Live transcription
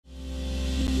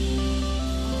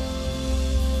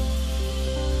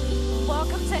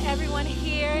everyone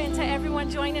here and to everyone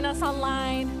joining us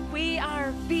online. We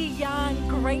are beyond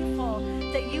grateful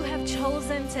that you have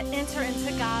chosen to enter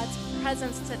into God's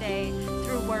presence today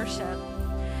through worship.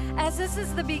 As this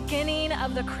is the beginning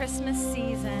of the Christmas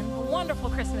season, a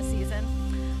wonderful Christmas season,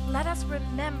 let us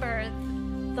remember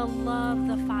the love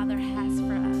the Father has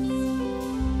for us.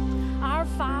 Our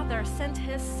Father sent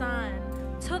his Son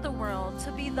to the world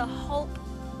to be the hope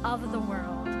of the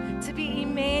world, to be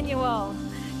Emmanuel,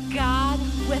 God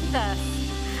with us.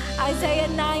 Isaiah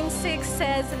 9:6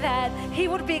 says that he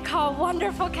would be called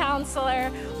Wonderful Counselor,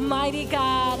 Mighty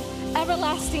God,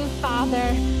 Everlasting Father,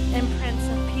 and Prince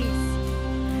of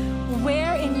Peace.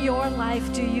 Where in your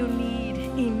life do you need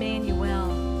Emmanuel?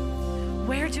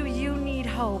 Where do you need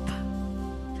hope?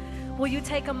 Will you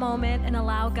take a moment and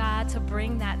allow God to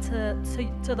bring that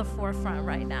to the forefront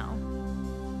right now?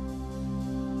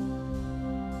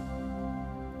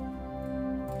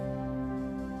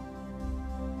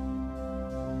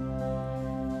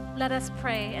 Let us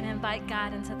pray and invite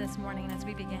God into this morning as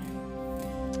we begin.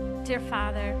 Dear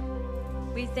Father,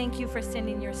 we thank you for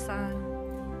sending your Son.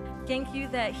 Thank you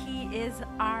that he is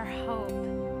our hope.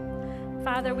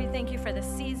 Father, we thank you for the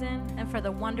season and for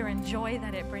the wonder and joy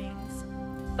that it brings.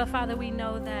 But Father, we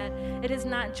know that it is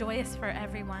not joyous for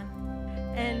everyone.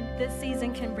 And this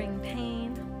season can bring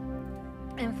pain.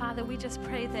 And Father, we just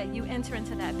pray that you enter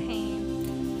into that pain.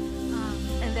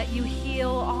 And that you heal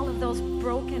all of those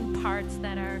broken parts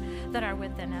that are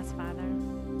within us, Father.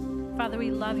 Father,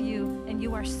 we love you, and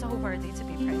you are so worthy to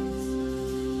be praised.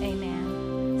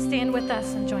 Amen. Stand with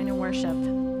us and join in worship.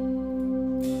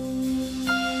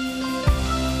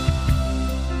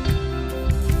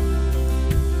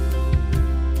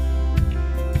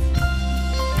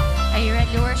 Are you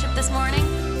ready to worship this morning?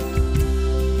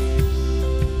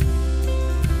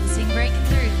 Sing Breaking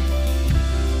Through.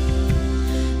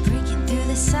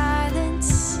 The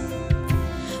silence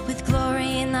with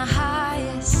glory in the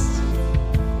highest,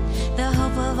 the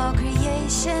hope of all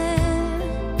creation,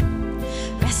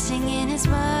 resting in his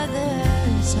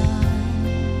mother's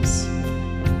arms.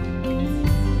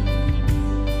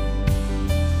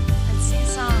 Let's sing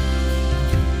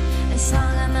a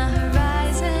song on the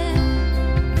horizon,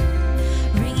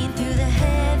 ringing through the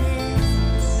heavens.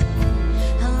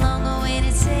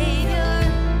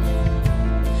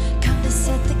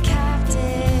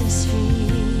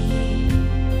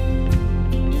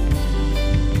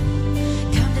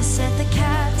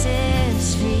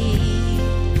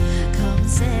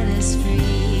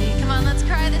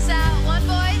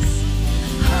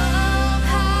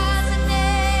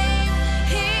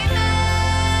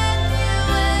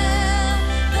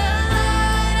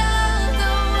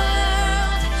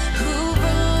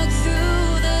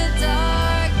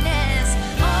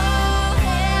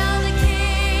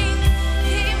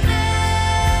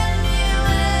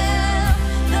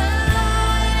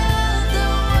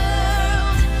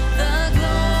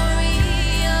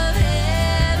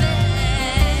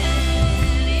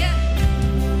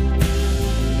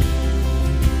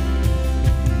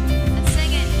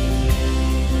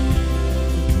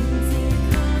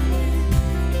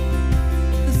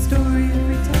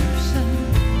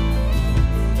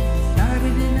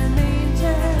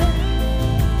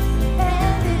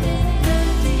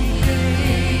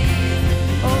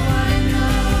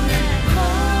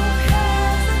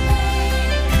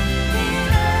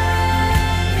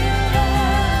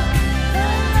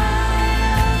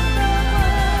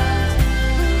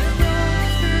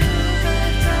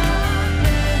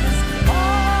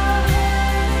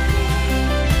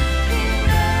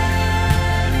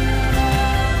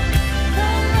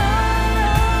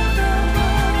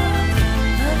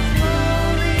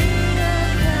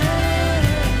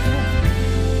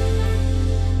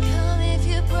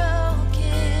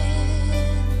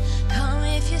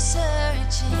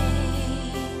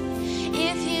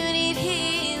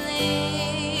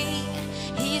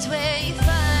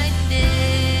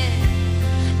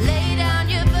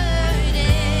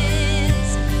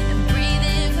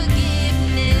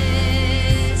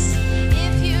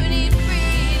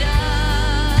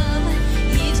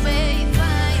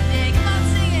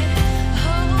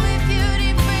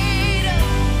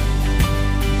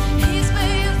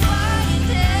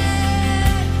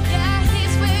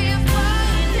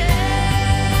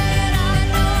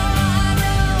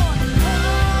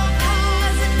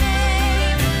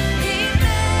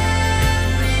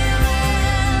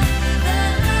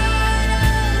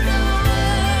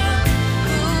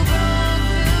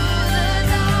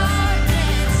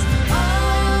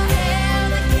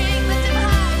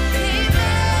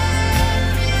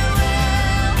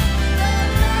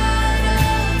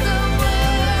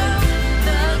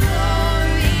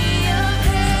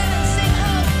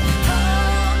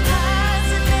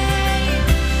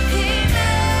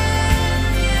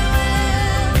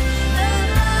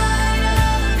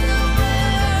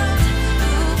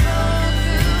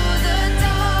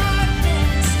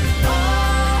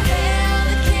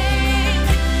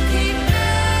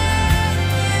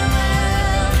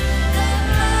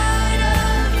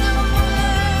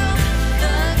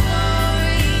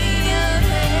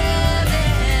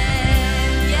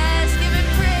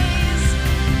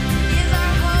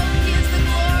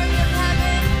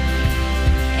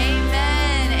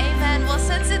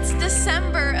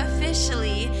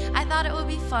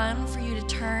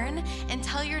 turn and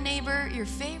tell your neighbor your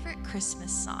favorite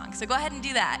Christmas song. So go ahead and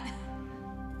do that.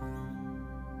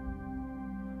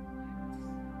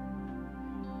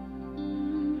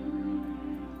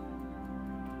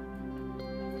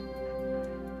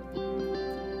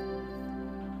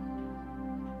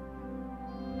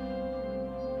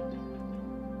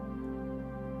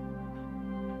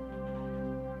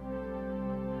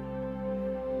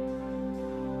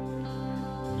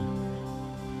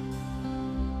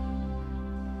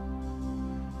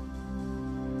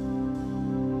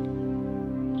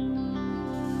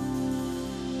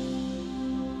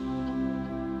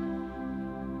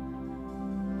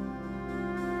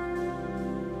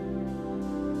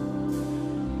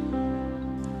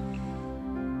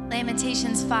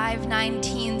 Lamentations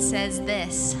 5:19 says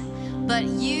this, "But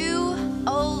you,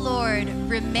 O Lord,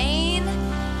 remain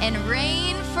and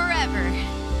reign forever.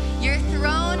 Your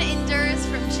throne endures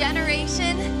from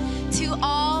generation to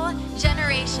all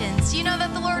generations." Do you know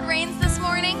that the Lord reigns this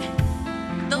morning?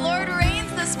 The Lord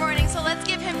reigns this morning, so let's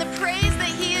give him the praise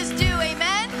that he is due.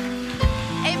 Amen?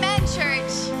 Amen,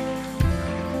 church.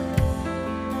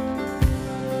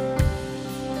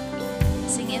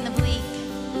 Sing in the bleak.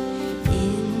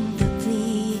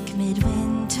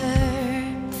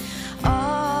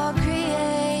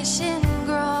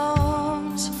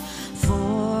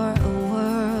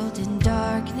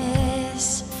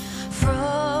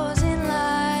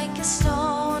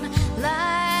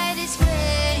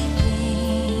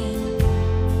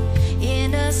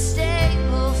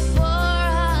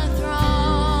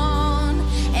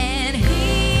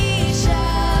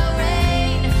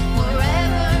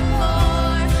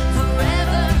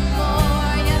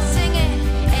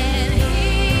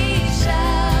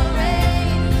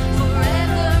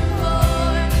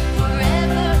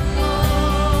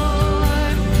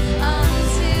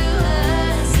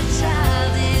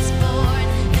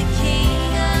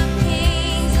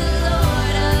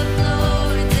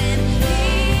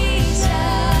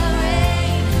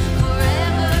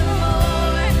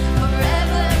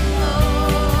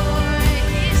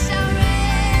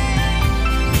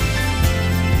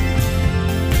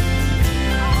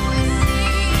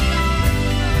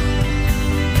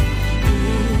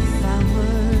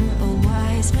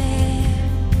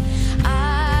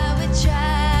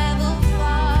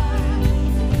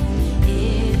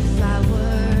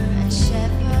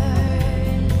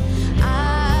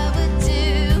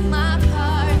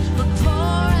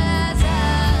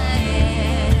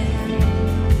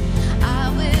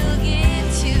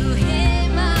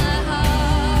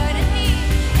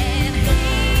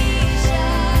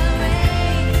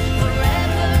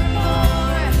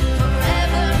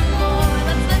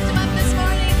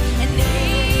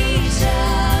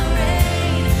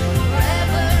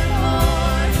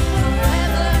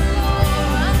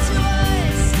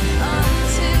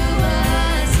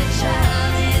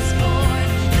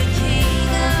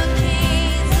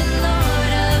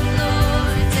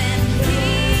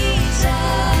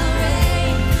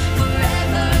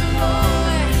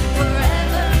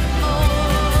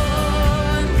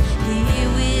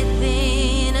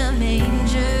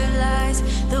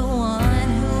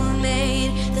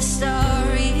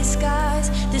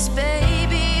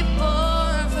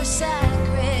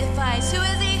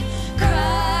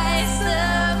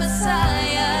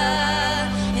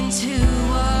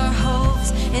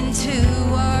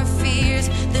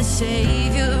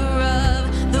 Savior of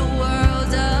the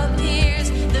world appears,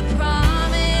 the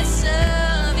promise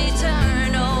of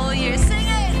eternal years. Sing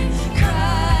it!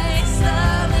 Christ the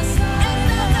Messiah,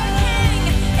 the King,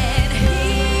 and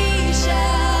he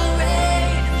shall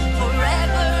reign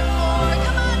forevermore.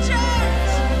 Come on,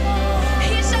 church!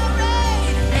 He shall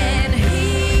reign, and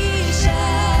he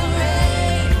shall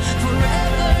reign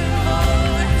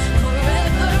forevermore,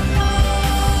 forevermore.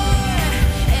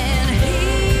 And he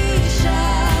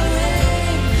shall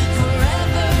reign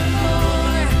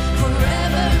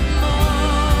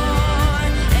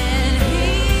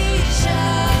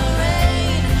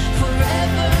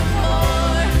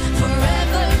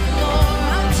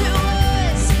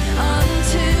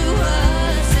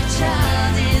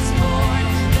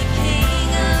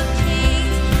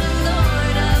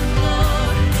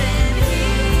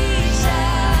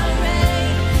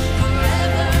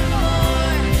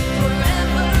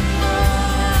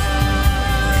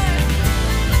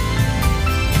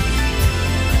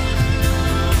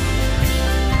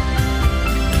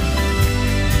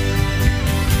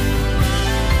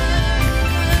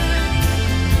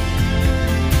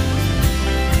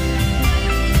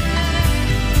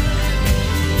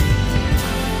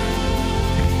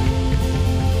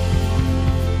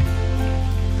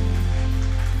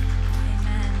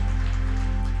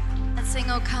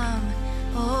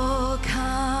Oh,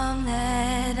 come,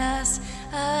 let us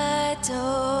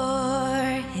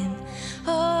adore him.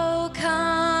 Oh,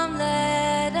 come,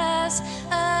 let us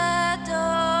adore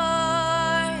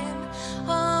him.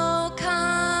 Oh,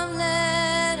 come,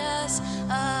 let us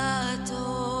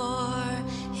adore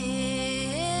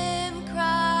him,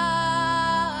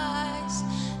 Christ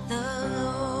the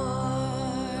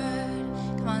Lord.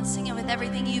 Come on, sing it with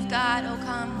everything you've got. Oh,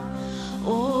 come.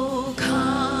 Oh,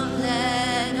 come,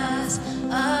 let us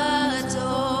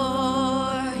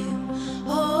adore him.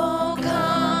 Oh,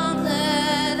 come,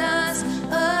 let us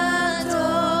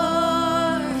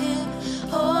adore him.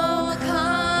 Oh,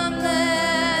 come,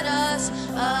 let us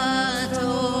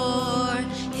adore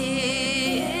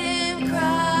him,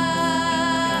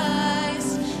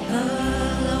 Christ the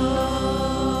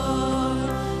Lord.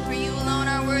 For you alone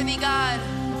are worthy, God.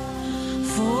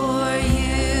 For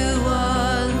you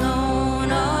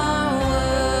alone are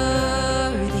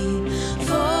worthy.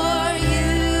 For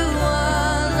you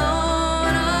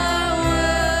alone are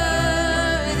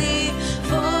worthy.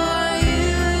 For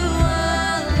you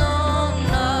alone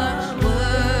are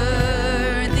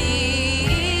worthy,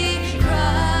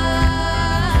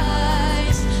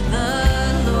 Christ the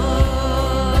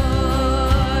Lord.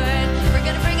 We're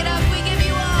gonna bring it up. We give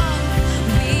you all.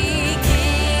 We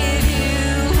give you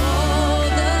all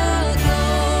the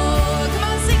glory. Come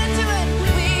on, sing it to it.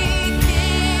 We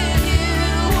give you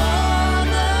all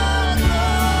the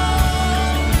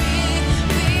glory.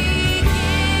 We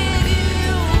give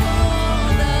you all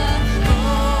the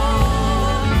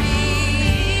glory,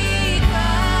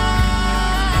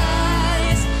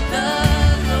 Christ the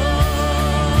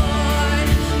Lord.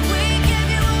 We give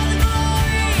you all the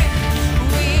glory.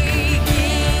 We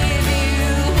give you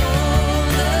all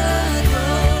the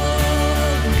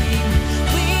glory.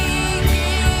 We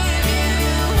give you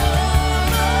all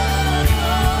the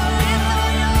glory. It's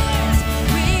all yours.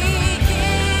 We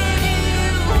give you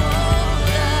all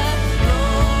the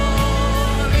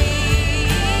glory,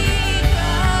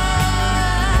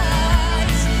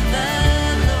 Christ the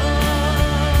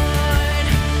Lord.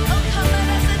 Oh, come, let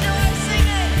us adore. Sing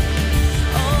it.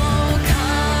 Oh,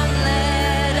 come,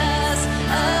 let us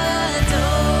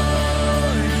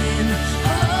adore him.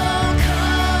 Oh,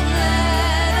 come,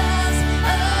 let us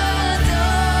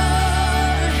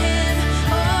adore him.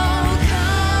 Oh,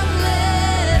 come,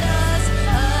 let us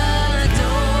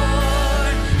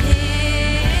adore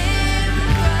him,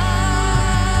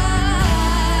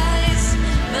 Christ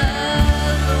the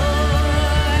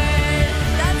Lord.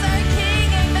 That's our King.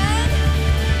 Amen.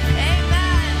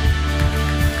 Amen.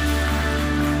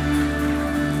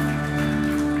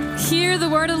 Hear the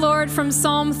word of the Lord from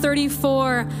Psalm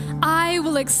 34. I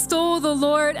will extol the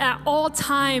Lord at all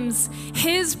times.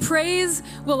 His praise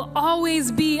will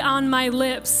always be on my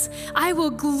lips. I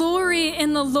will glory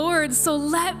in the Lord, so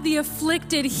let the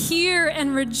afflicted hear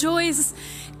and rejoice.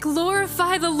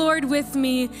 Glorify the Lord with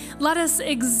me. Let us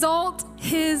exalt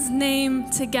his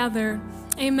name together.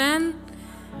 Amen.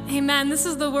 Amen. This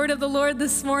is the word of the Lord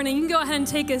this morning. You can go ahead and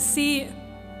take a seat.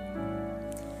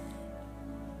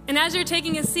 And as you're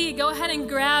taking a seat, go ahead and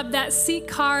grab that seat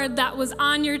card that was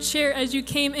on your chair as you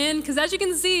came in, because as you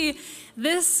can see,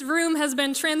 this room has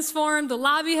been transformed, the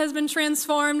lobby has been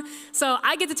transformed, so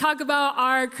I get to talk about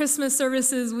our Christmas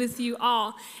services with you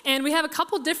all. And we have a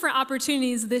couple different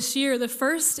opportunities this year. The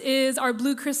first is our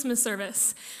Blue Christmas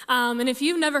service. And if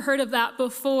you've never heard of that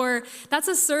before, that's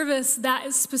a service that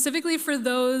is specifically for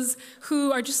those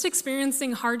who are just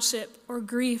experiencing hardship or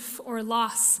grief or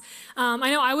loss.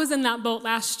 I know I was in that boat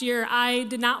last year. I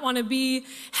did not want to be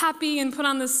happy and put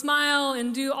on the smile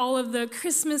and do all of the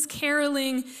Christmas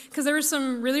caroling because there were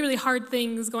some really, really hard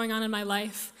things going on in my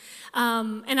life.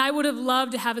 And I would have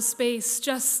loved to have a space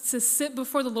just to sit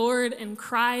before the Lord and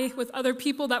cry with other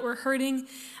people that were hurting.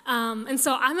 And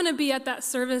so I'm going to be at that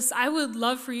service. I would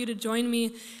love for you to join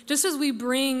me just as we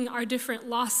bring our different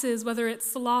losses, whether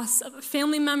it's the loss of a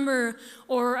family member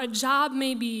or a job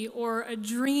maybe or a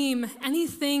dream,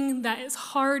 anything that is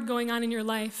hard going on in your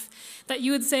life, that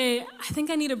you would say, I think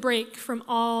I need a break from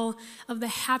all of the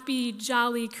happy,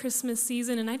 jolly Christmas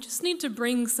season, and I just need to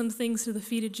bring some things to the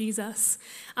feet of Jesus.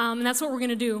 And that's what we're going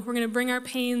to do. We're going to bring our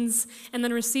pains and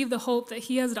then receive the hope that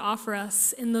he has to offer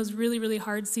us in those really, really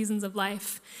hard seasons of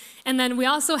life. And then we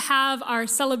also have our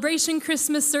celebration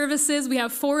Christmas services. We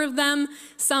have 4 of them.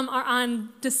 Some are on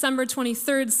December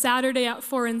 23rd, Saturday at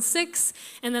 4 and 6.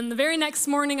 And then the very next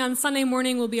morning on Sunday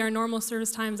morning will be our normal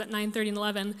service times at 9:30 and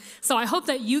 11. So I hope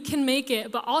that you can make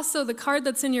it, but also the card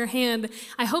that's in your hand,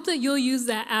 I hope that you'll use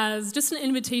that as just an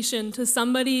invitation to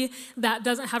somebody that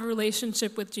doesn't have a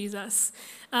relationship with Jesus.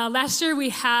 Last year we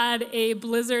had a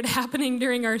blizzard happening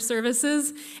during our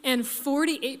services, and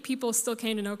 48 people still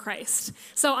came to know Christ.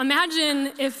 So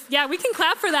imagine if, yeah, we can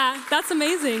clap for that. That's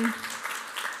amazing.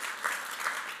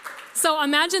 So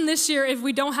imagine this year if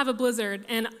we don't have a blizzard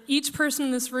and each person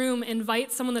in this room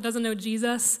invites someone that doesn't know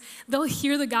Jesus, they'll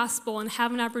hear the gospel and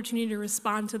have an opportunity to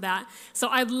respond to that. So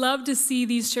I'd love to see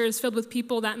these chairs filled with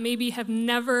people that maybe have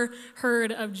never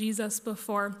heard of Jesus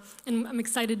before. And I'm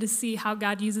excited to see how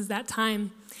God uses that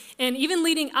time. And even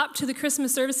leading up to the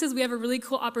Christmas services, we have a really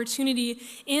cool opportunity.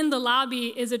 In the lobby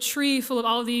is a tree full of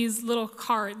all of these little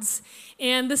cards.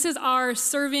 And this is our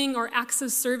serving or acts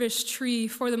of service tree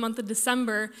for the month of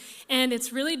December. And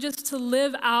it's really just to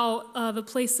live out of a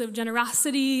place of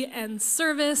generosity and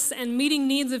service and meeting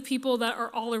needs of people that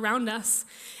are all around us.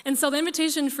 And so the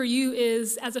invitation for you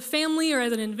is, as a family or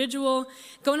as an individual,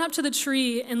 going up to the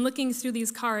tree and looking through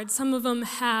these cards. Some of them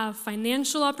have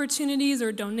financial opportunities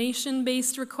or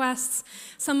donation-based requests.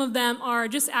 Some of them are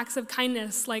just acts of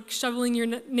kindness, like shoveling your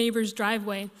neighbor's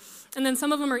driveway. And then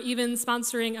some of them are even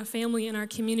sponsoring a family in our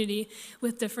community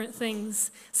with different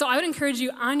things. So I would encourage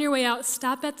you, on your way out,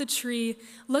 stop at the tree,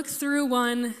 look through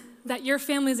one that your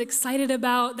family is excited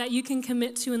about, that you can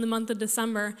commit to in the month of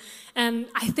December. And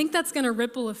I think that's going to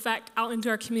ripple effect out into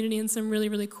our community in some really,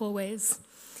 really cool ways.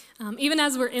 Even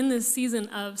as we're in this season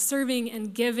of serving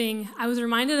and giving, I was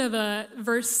reminded of a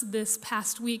verse this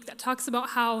past week that talks about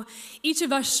how each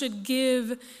of us should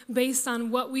give based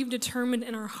on what we've determined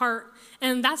in our heart.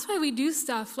 And that's why we do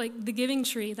stuff like the giving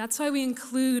tree. That's why we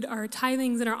include our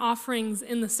tithings and our offerings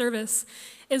in the service,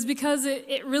 is because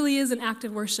it really is an act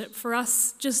of worship for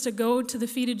us just to go to the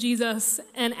feet of Jesus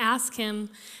and ask him,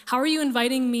 how are you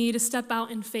inviting me to step out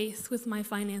in faith with my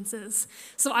finances?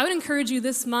 So I would encourage you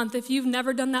this month, if you've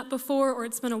never done that before or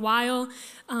it's been a while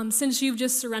since you've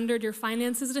just surrendered your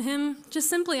finances to him, just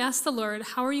simply ask the Lord,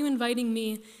 how are you inviting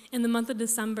me in the month of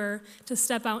December to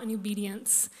step out in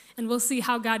obedience? And we'll see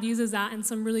how God uses that in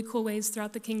some really cool ways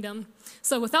throughout the kingdom.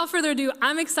 So without further ado,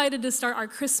 I'm excited to start our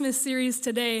Christmas series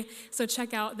today. So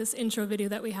check out this intro video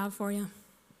that we have for you.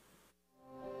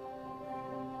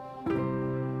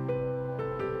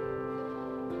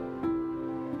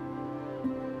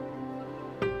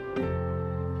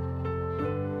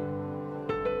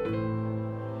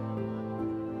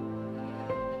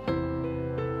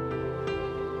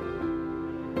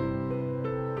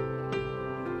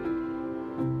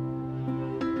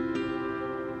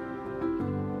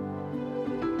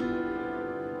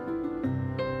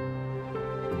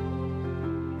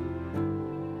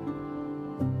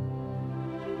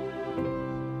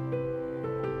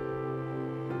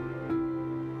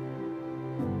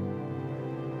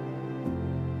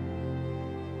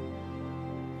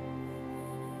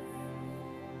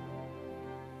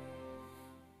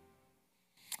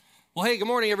 Well, hey, good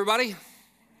morning, everybody.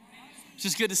 It's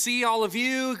just good to see all of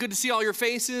you. Good to see all your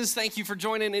faces. Thank you for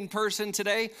joining in person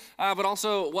today, but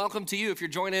also welcome to you if you're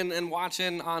joining and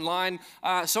watching online.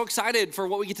 So excited for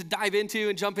what we get to dive into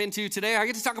and jump into today. I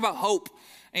get to talk about hope,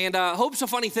 and hope's a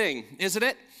funny thing, isn't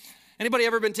it? Anybody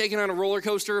ever been taken on a roller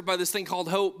coaster by this thing called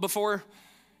hope before?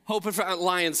 Hope and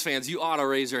Lions fans, you ought to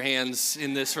raise your hands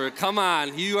in this. Come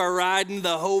on, you are riding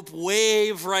the hope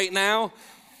wave right now.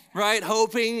 Right?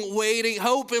 Hoping, waiting.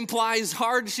 Hope implies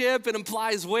hardship. It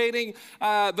implies waiting.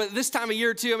 But this time of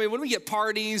year, too, I mean, when we get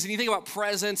parties and you think about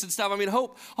presents and stuff, I mean,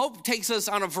 hope takes us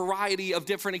on a variety of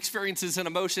different experiences and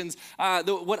emotions.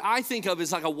 What I think of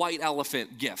is like a white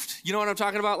elephant gift. You know what I'm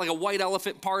talking about? Like a white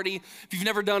elephant party. If you've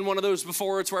never done one of those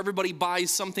before, it's where everybody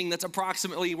buys something that's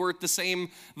approximately worth the same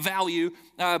value.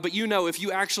 But you know, if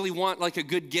you actually want like a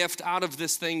good gift out of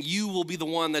this thing, you will be the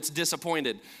one that's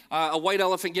disappointed. A white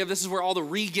elephant gift, this is where all the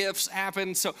gifts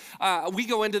happen. So we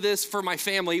go into this for my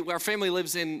family. Our family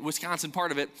lives in Wisconsin,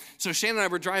 part of it. So Shannon and I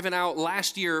were driving out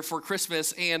last year for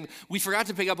Christmas, and we forgot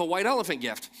to pick up a white elephant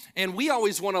gift. And we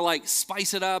always want to like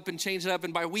spice it up and change it up.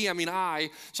 And by we, I mean I.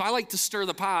 So I like to stir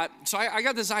the pot. So I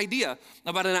got this idea.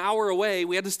 About an hour away,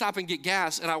 we had to stop and get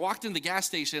gas. And I walked in the gas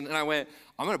station, and I went,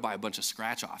 I'm going to buy a bunch of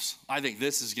scratch-offs. I think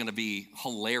this is going to be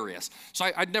hilarious. So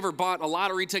I'd never bought a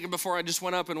lottery ticket before. I just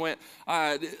went up and went,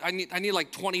 I need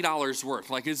like $20 worth.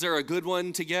 Like, is there a good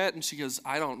one to get? And she goes,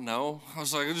 I don't know. I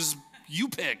was like, just You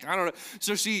pick. I don't know.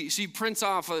 So she prints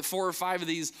off 4 or 5 of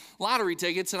these lottery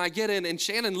tickets, and I get in, and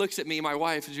Shannon looks at me, my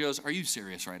wife, and she goes, "Are you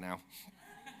serious right now?"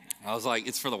 I was like,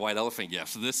 "It's for the white elephant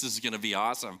gift. This is going to be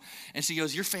awesome." And she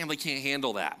goes, "Your family can't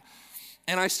handle that."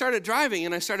 And I started driving,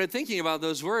 and I started thinking about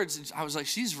those words. I was like,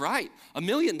 she's right. $1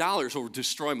 million will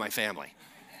destroy my family.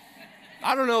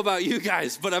 I don't know about you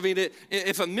guys, but I mean,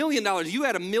 if $1 million, you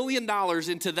add $1 million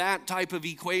into that type of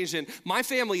equation, my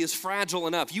family is fragile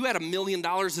enough. You add $1 million,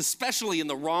 especially in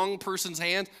the wrong person's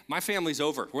hand, my family's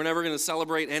over. We're never going to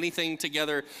celebrate anything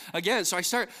together again. So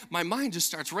my mind just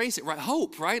starts racing, right?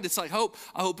 Hope, right? It's like hope.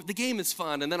 I hope the game is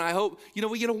fun, and then I hope,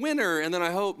 we get a winner, and then I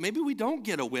hope maybe we don't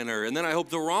get a winner, and then I hope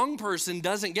the wrong person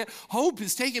doesn't get. Hope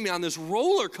is taking me on this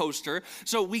roller coaster.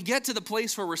 So we get to the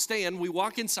place where we're staying, we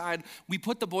walk inside, we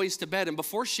put the boys to bed, and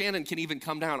before Shannon can even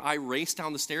come down, I race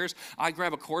down the stairs, I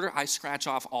grab a quarter, I scratch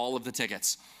off all of the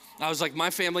tickets. I was like, my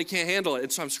family can't handle it.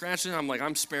 And so I'm scratching, I'm like,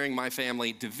 I'm sparing my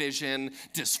family division,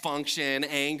 dysfunction,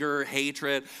 anger,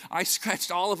 hatred. I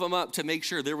scratched all of them up to make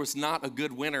sure there was not a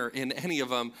good winner in any of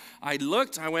them. I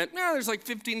looked, I went, no, there's like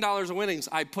 $15 of winnings.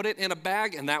 I put it in a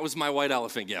bag, and that was my white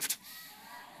elephant gift.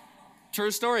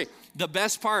 True story. The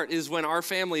best part is when our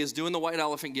family is doing the white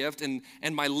elephant gift, and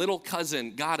my little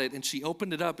cousin got it, and she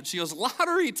opened it up, and she goes,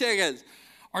 "Lottery tickets,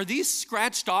 are these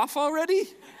scratched off already?"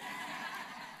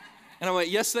 And I went,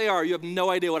 "Yes, they are. You have no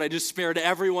idea what I just spared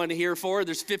everyone here for.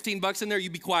 There's $15 in there. You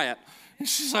be quiet." And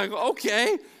she's like,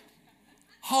 "Okay."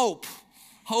 Hope.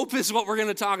 Hope is what we're going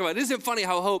to talk about. Isn't it funny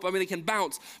how hope, it can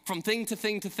bounce from thing to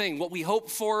thing to thing. What we hope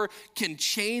for can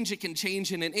change. It can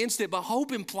change in an instant, but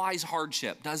hope implies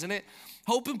hardship, doesn't it?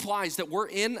 Hope implies that we're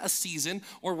in a season,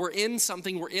 or we're in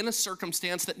something, we're in a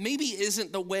circumstance that maybe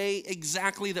isn't the way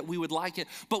exactly that we would like it,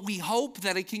 but we hope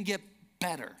that it can get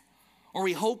better, or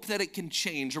we hope that it can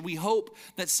change, or we hope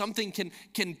that something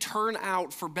can turn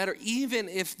out for better, even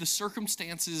if the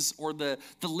circumstances or the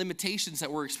limitations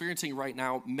that we're experiencing right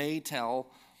now may tell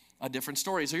a different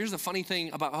story. So here's the funny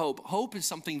thing about hope. Hope is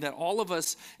something that all of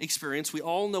us experience. We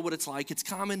all know what it's like. It's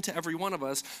common to every one of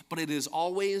us, but it is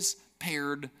always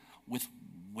paired with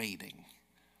waiting.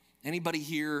 Anybody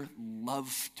here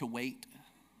love to wait?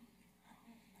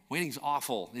 Waiting's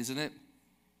awful, isn't it?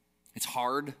 It's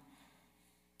hard.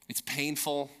 It's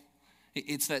painful.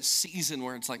 It's that season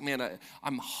where it's like, man,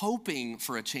 I'm hoping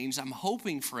for a change. I'm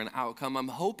hoping for an outcome. I'm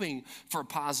hoping for a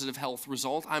positive health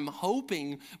result. I'm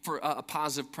hoping for a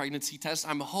positive pregnancy test.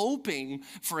 I'm hoping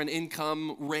for an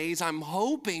income raise. I'm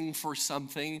hoping for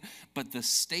something. But the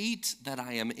state that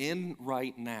I am in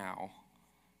right now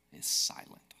is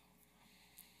silent.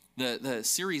 The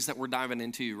series that we're diving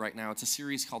into right now, it's a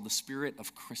series called The Spirit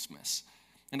of Christmas.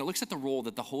 And it looks at the role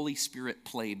that the Holy Spirit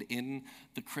played in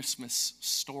the Christmas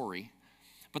story.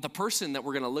 But the person that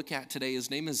we're going to look at today, his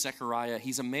name is Zechariah.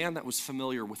 He's a man that was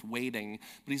familiar with waiting,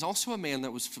 but he's also a man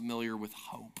that was familiar with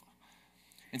hope.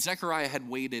 And Zechariah had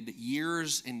waited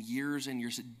years and years and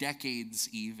years, decades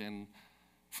even,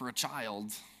 for a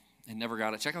child and never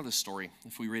got it. Check out this story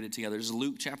if we read it together. This is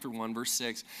Luke chapter 1, verse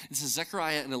 6. It says,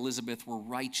 Zechariah and Elizabeth were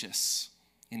righteous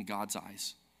in God's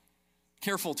eyes,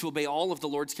 careful to obey all of the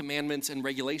Lord's commandments and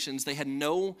regulations. They had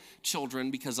no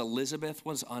children because Elizabeth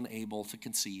was unable to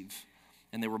conceive,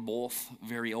 and they were both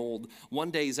very old.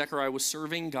 One day, Zechariah was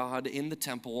serving God in the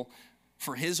temple,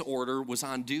 for his order was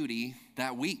on duty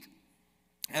that week.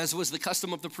 As was the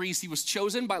custom of the priest, he was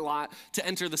chosen by lot to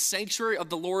enter the sanctuary of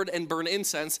the Lord and burn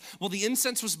incense. While the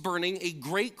incense was burning, a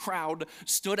great crowd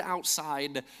stood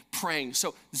outside praying.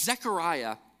 So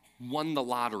Zechariah won the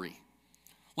lottery.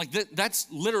 Like that's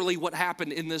literally what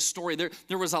happened in this story.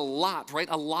 There was a lot, right?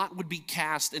 A lot would be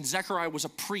cast, and Zechariah was a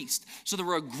priest. So there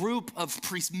were a group of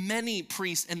priests, many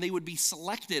priests, and they would be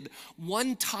selected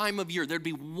one time of year. There'd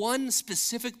be one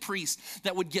specific priest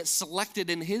that would get selected,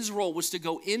 and his role was to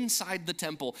go inside the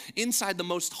temple, inside the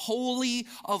most holy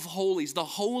of holies, the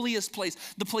holiest place,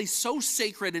 the place so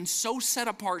sacred and so set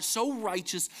apart, so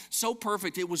righteous, so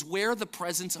perfect. It was where the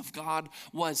presence of God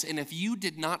was. And if you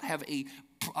did not have a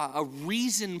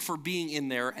reason for being in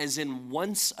there, as in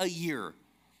once a year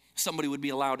somebody would be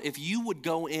allowed, if you would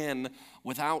go in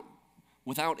without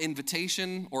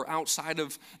invitation or outside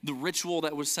of the ritual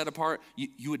that was set apart,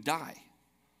 you would die.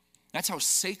 That's how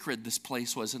sacred this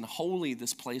place was and holy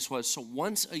this place was. So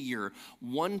once a year,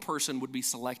 one person would be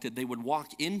selected. They would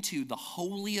walk into the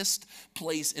holiest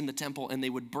place in the temple, and they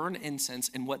would burn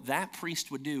incense. And what that priest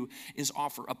would do is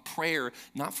offer a prayer,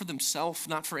 not for themselves,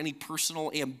 not for any personal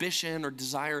ambition or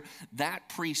desire. That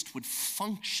priest would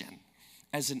function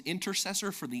as an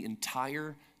intercessor for the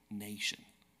entire nation.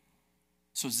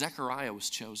 So Zechariah was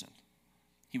chosen.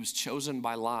 He was chosen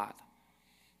by lot.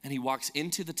 And he walks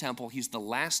into the temple. He's the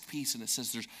last piece, and it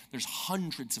says there's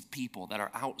hundreds of people that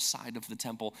are outside of the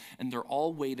temple, and they're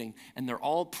all waiting, and they're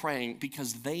all praying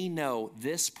because they know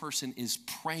this person is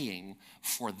praying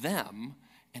for them,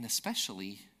 and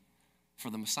especially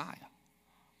for the Messiah.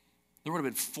 There would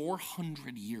have been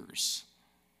 400 years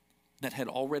that had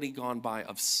already gone by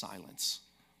of silence,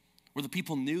 where the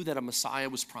people knew that a Messiah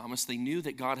was promised. They knew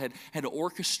that God had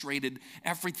orchestrated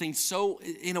everything so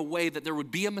in a way that there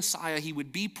would be a Messiah, he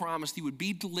would be promised, he would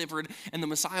be delivered, and the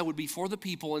Messiah would be for the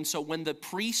people. And so when the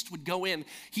priest would go in,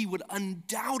 he would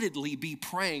undoubtedly be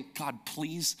praying, God,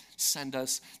 please send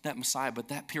us that Messiah. But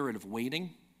that period of waiting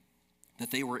that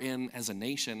they were in as a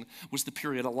nation was the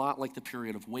period a lot like the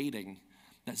period of waiting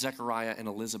that Zechariah and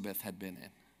Elizabeth had been in.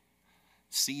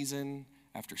 Season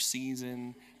after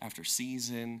season, after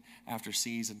season, after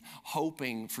season,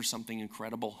 hoping for something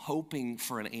incredible, hoping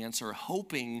for an answer,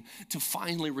 hoping to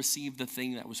finally receive the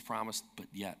thing that was promised, but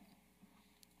yet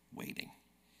waiting.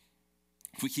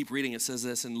 If we keep reading, it says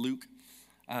this in Luke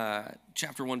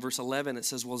chapter 1, verse 11. It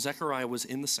says, while Zechariah was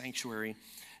in the sanctuary,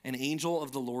 an angel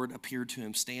of the Lord appeared to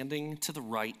him standing to the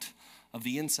right of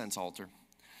the incense altar.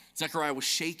 Zechariah was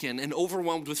shaken and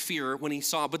overwhelmed with fear when he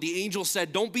saw, but the angel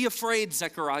said, don't be afraid,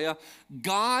 Zechariah.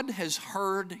 God has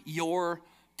heard your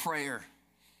prayer.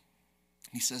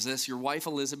 He says this, your wife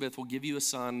Elizabeth will give you a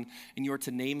son, and you are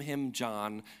to name him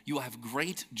John. You will have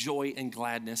great joy and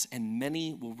gladness, and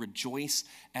many will rejoice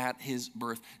at his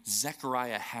birth.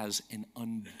 Zechariah has an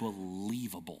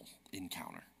unbelievable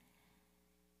encounter.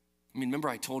 I mean, remember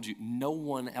I told you, no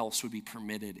one else would be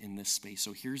permitted in this space.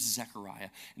 So here's Zechariah,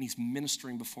 and he's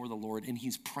ministering before the Lord, and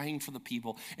he's praying for the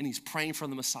people, and he's praying for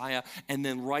the Messiah, and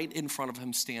then right in front of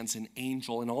him stands an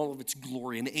angel in all of its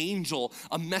glory, an angel,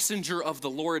 a messenger of the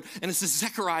Lord. And it says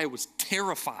Zechariah was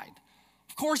terrified.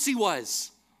 Of course he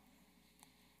was.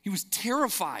 He was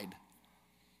terrified.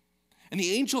 And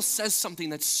the angel says something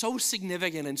that's so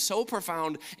significant and so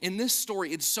profound in this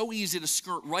story. It's so easy to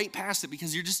skirt right past it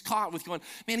because you're just caught with going,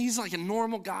 man, he's like a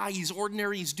normal guy. He's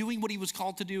ordinary. He's doing what he was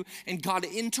called to do. And God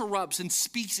interrupts and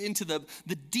speaks into the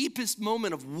deepest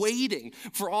moment of waiting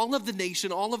for all of the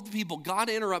nation, all of the people. God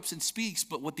interrupts and speaks.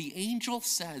 But what the angel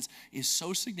says is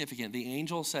so significant. The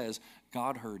angel says,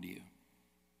 God heard you.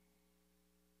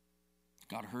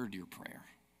 God heard your prayer.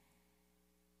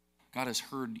 God has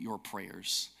heard your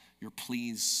prayers. Your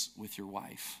pleas with your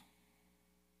wife.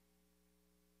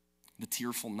 The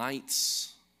tearful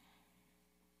nights,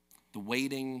 the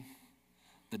waiting,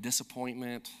 the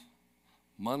disappointment,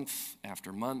 month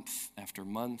after month after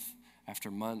month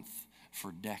after month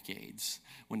for decades.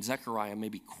 When Zechariah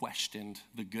maybe questioned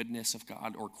the goodness of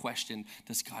God or questioned,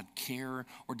 does God care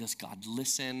or does God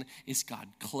listen? Is God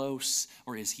close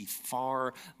or is he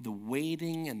far? The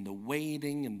waiting and the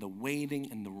waiting and the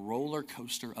waiting and the roller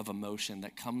coaster of emotion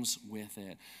that comes with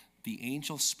it. The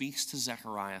angel speaks to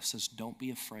Zechariah, says, don't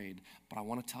be afraid, but I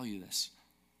want to tell you this.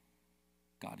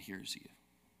 God hears you.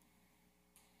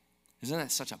 Isn't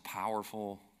that such a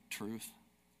powerful truth?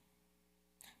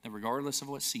 That regardless of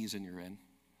what season you're in,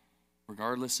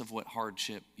 regardless of what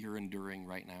hardship you're enduring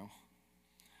right now,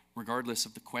 regardless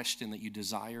of the question that you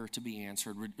desire to be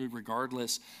answered,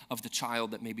 regardless of the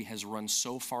child that maybe has run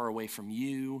so far away from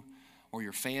you or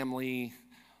your family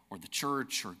or the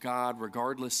church or God,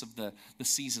 regardless of the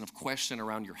season of question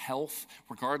around your health,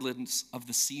 regardless of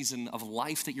the season of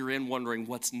life that you're in, wondering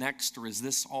what's next or is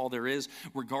this all there is,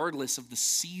 regardless of the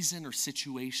season or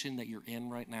situation that you're in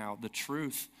right now, the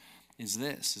truth is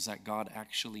that God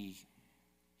actually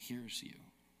hears you.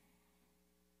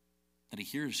 That he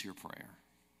hears your prayer.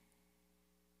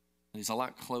 That he's a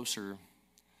lot closer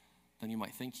than you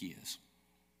might think he is.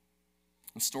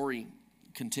 The story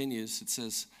continues. It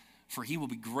says, for he will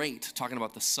be great, talking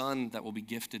about the son that will be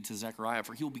gifted to Zechariah,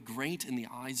 for he will be great in the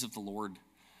eyes of the Lord.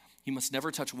 He must never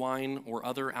touch wine or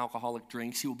other alcoholic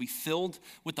drinks. He will be filled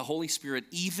with the Holy Spirit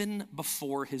even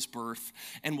before his birth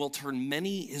and will turn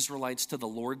many Israelites to the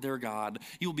Lord their God.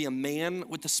 He will be a man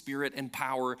with the spirit and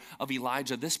power of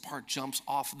Elijah. This part jumps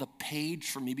off the page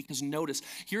for me because notice,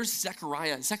 here's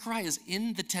Zechariah. Zechariah is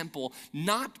in the temple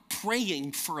not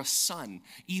praying for a son,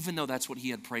 even though that's what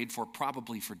he had prayed for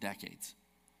probably for decades.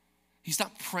 He's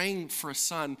not praying for a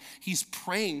son. He's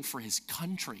praying for his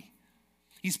country.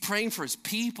 He's praying for his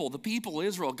people, the people of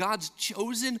Israel, God's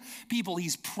chosen people.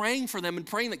 He's praying for them and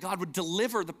praying that God would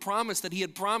deliver the promise that he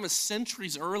had promised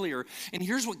centuries earlier. And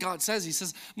here's what God says. He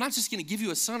says, I'm not just going to give you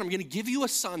a son. I'm going to give you a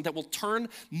son that will turn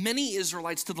many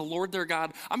Israelites to the Lord their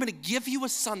God. I'm going to give you a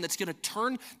son that's going to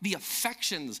turn the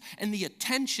affections and the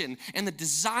attention and the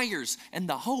desires and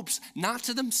the hopes, not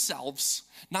to themselves,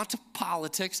 not to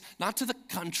politics, not to the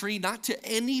country, not to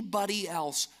anybody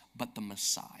else, but the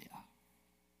Messiah.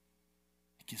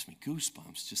 It gives me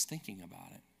goosebumps just thinking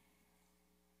about it.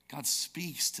 God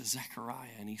speaks to Zechariah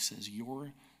and he says,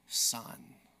 your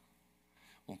son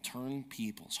will turn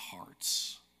people's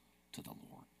hearts to the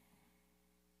Lord.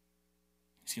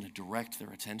 He's going to direct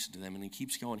their attention to them. And he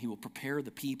keeps going. He will prepare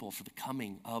the people for the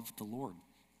coming of the Lord.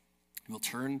 He will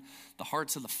turn the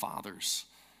hearts of the fathers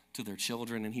to their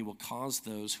children, and he will cause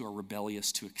those who are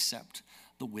rebellious to accept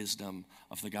the wisdom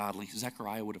of the godly.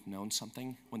 Zechariah would have known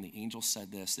something when the angel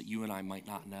said this that you and I might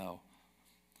not know.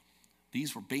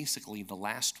 These were basically the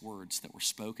last words that were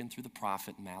spoken through the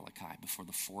prophet Malachi before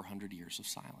the 400 years of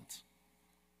silence.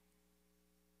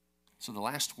 So the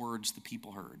last words the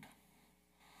people heard,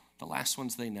 the last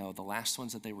ones they know, the last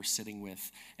ones that they were sitting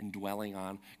with and dwelling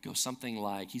on, go something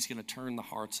like, he's going to turn the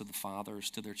hearts of the fathers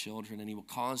to their children, and he will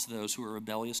cause those who are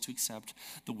rebellious to accept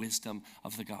the wisdom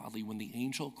of the godly. When the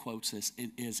angel quotes this, it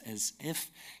is as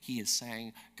if he is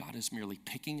saying, God is merely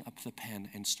picking up the pen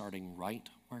and starting right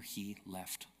where he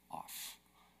left off.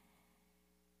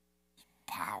 It's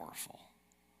powerful.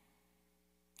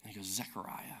 And he goes,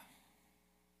 Zechariah,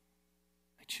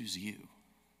 I choose you.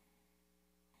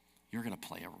 You're going to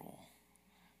play a role.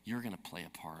 You're going to play a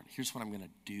part. Here's what I'm going to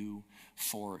do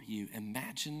for you.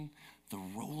 Imagine the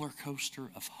roller coaster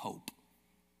of hope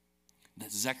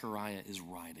that Zechariah is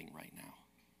riding right now.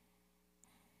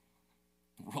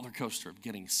 The roller coaster of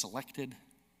getting selected,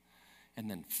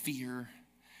 and then fear,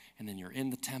 and then you're in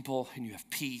the temple and you have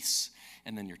peace,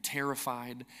 and then you're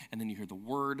terrified, and then you hear the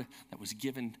word that was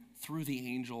given through the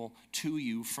angel to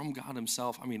you from God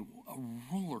himself. I mean, a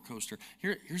roller coaster.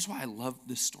 Here's why I love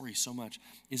this story so much,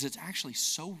 is it's actually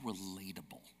so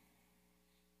relatable.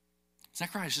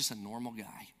 Zechariah is just a normal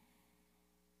guy.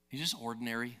 He's just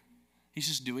ordinary. He's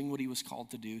just doing what he was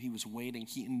called to do. He was waiting.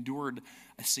 He endured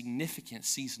a significant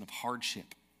season of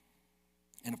hardship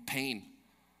and of pain.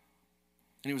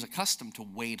 And he was accustomed to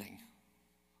waiting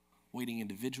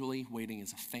individually, waiting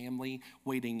as a family,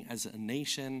 waiting as a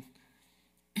nation.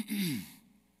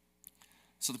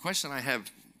 So the question I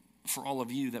have for all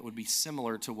of you that would be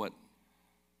similar to what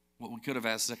we could have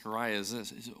asked Zechariah is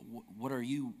this, is what are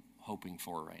you hoping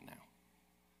for right now?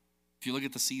 If you look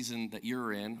at the season that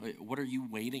you're in, what are you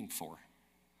waiting for?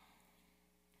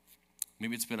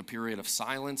 Maybe it's been a period of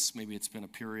silence. Maybe it's been a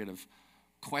period of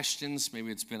questions.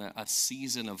 Maybe it's been a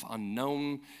season of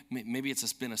unknown. Maybe it's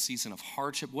just been a season of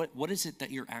hardship. What is it that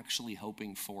you're actually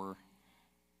hoping for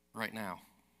right now?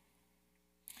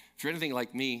 If you're anything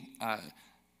like me,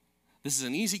 this is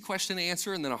an easy question to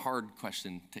answer and then a hard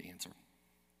question to answer.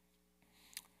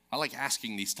 I like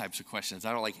asking these types of questions.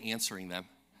 I don't like answering them.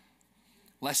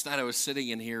 Last night I was sitting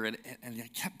in here and I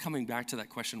kept coming back to that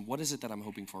question, what is it that I'm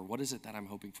hoping for? What is it that I'm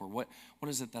hoping for? What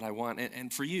is it that I want?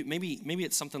 And for you, maybe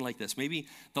it's something like this. Maybe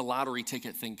the lottery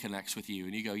ticket thing connects with you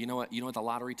and you go, you know what the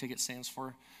lottery ticket stands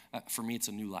for? For me, it's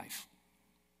a new life.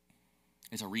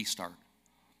 It's a restart.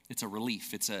 It's a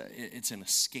relief. It's an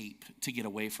escape to get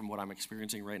away from what I'm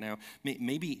experiencing right now.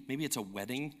 Maybe it's a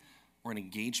wedding or an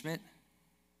engagement.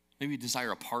 Maybe you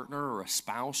desire a partner or a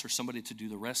spouse or somebody to do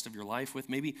the rest of your life with.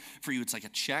 Maybe for you it's like a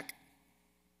check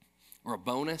or a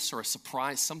bonus or a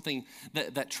surprise, something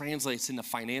that translates into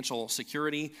financial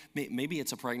security. Maybe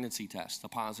it's a pregnancy test, a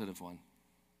positive one.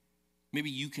 Maybe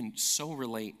you can so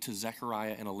relate to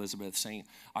Zechariah and Elizabeth saying,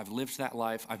 I've lived that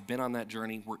life, I've been on that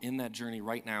journey, we're in that journey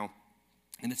right now.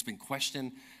 And it's been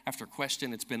question after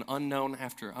question. It's been unknown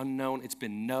after unknown. It's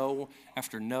been no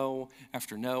after no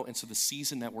after no. And so the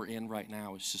season that we're in right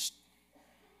now is just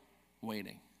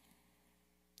waiting.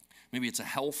 Maybe it's a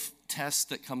health test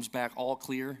that comes back all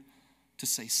clear to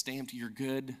say, stamped, you're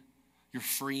good, you're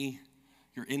free,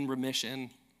 you're in remission.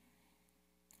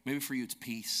 Maybe for you it's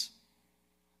peace.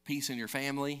 Peace in your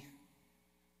family,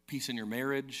 peace in your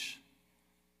marriage,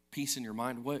 peace in your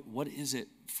mind. What is it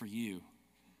for you?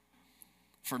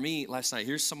 For me, last night,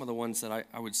 here's some of the ones that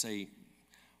I would say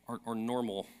are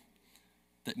normal,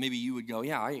 that maybe you would go,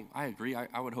 yeah, I agree.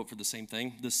 I would hope for the same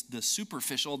thing. The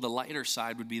superficial, the lighter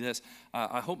side would be this.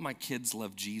 I hope my kids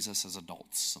love Jesus as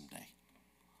adults someday.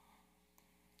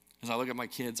 As I look at my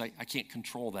kids, I can't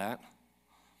control that.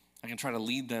 I can try to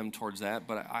lead them towards that,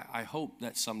 but I hope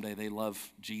that someday they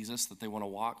love Jesus, that they want to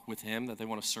walk with him, that they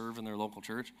want to serve in their local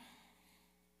church.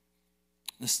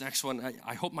 This next one,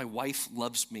 I hope my wife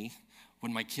loves me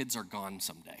when my kids are gone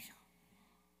someday.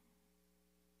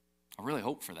 I really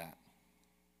hope for that.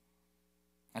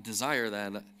 I desire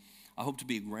that. I hope to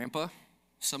be a grandpa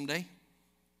someday.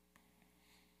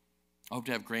 I hope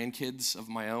to have grandkids of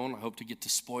my own. I hope to get to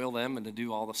spoil them and to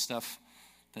do all the stuff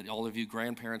that all of you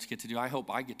grandparents get to do. I hope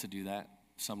I get to do that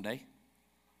someday.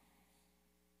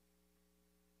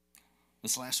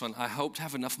 This last one, I hope to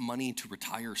have enough money to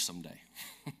retire someday.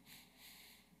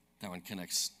 That one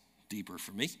connects deeper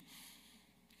for me.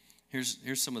 Here's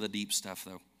some of the deep stuff,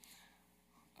 though.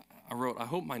 I wrote, I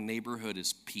hope my neighborhood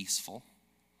is peaceful,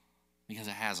 because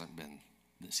it hasn't been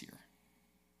this year.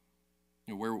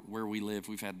 You know, where we live,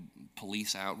 we've had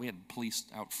police out. We had police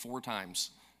out 4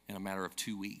 times in a matter of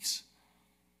 2 weeks.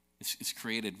 It's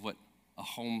created what a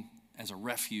home as a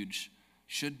refuge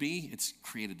should be. It's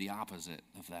created the opposite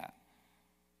of that.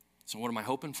 So what am I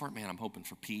hoping for? Man, I'm hoping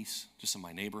for peace, just in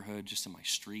my neighborhood, just in my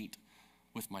street,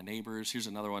 with my neighbors. Here's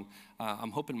another one.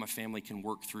 I'm hoping my family can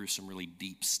work through some really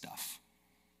deep stuff,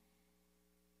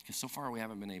 because so far we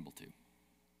haven't been able to.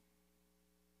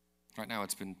 Right now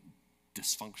it's been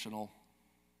dysfunctional,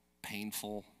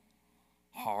 painful,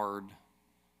 hard,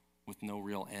 with no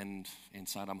real end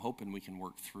inside. I'm hoping we can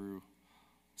work through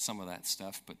some of that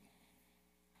stuff, but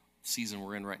the season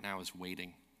we're in right now is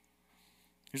waiting.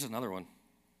 Here's another one.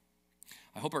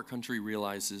 I hope our country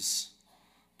realizes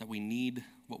that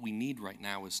what we need right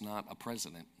now is not a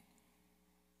president,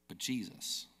 but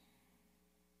Jesus.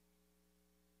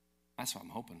 That's what I'm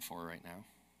hoping for right now.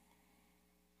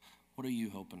 What are you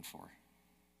hoping for?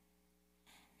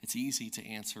 It's easy to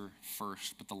answer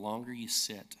first, but the longer you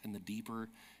sit and the deeper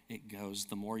it goes,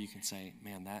 the more you can say,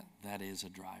 man, that is a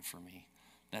drive for me.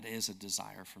 That is a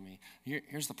desire for me.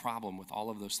 Here's the problem with all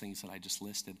of those things that I just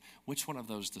listed. Which one of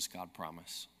those does God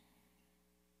promise?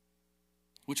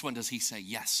 Which one does he say,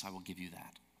 yes, I will give you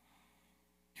that?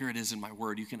 Here it is in my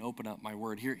word. You can open up my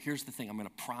word. Here's the thing. I'm going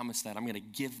to promise that. I'm going to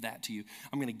give that to you.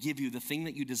 I'm going to give you the thing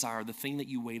that you desire, the thing that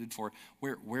you waited for.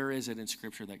 Where is it in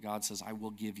Scripture that God says, I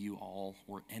will give you all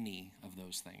or any of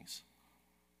those things?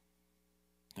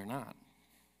 They're not.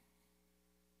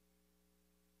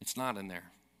 It's not in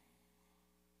there.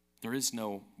 There is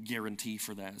no guarantee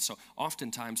for that. So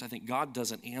oftentimes, I think God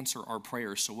doesn't answer our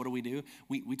prayers. So what do?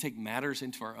 We take matters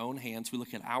into our own hands. We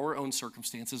look at our own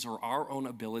circumstances or our own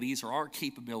abilities or our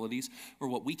capabilities or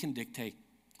what we can dictate.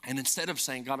 And instead of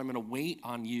saying, God, I'm going to wait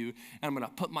on you and I'm going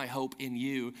to put my hope in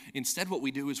you, instead what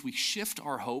we do is we shift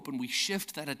our hope and we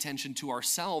shift that attention to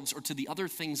ourselves or to the other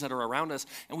things that are around us.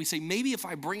 And we say, maybe if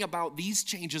I bring about these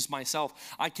changes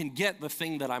myself, I can get the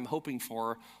thing that I'm hoping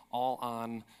for all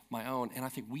on my own. And I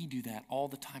think we do that all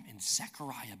the time in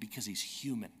Zechariah, because he's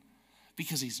human,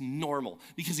 because he's normal,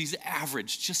 because he's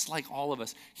average, just like all of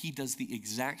us. He does the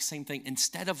exact same thing.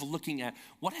 Instead of looking at,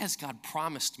 what has God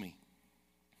promised me?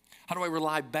 How do I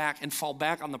rely back and fall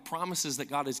back on the promises that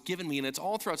God has given me? And it's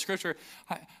all throughout Scripture.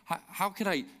 How can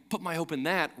I put my hope in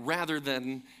that rather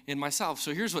than in myself?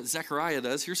 So here's what Zechariah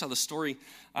does. Here's how the story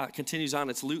continues on.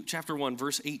 It's Luke chapter 1,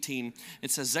 verse 18.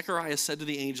 It says, Zechariah said to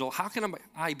the angel, how can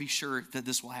I be sure that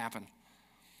this will happen?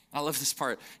 I love this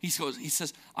part. He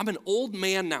says, I'm an old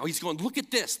man now. He's going, look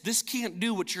at this. This can't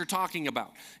do what you're talking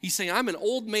about. He's saying, I'm an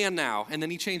old man now. And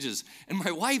then he changes. And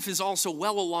my wife is also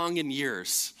well along in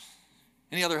years.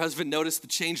 Any other husband notice the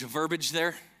change of verbiage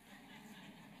there?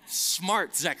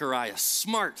 Smart, Zechariah,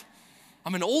 smart.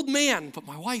 I'm an old man, but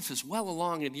my wife is well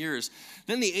along in years.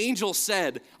 Then the angel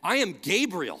said, I am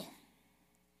Gabriel.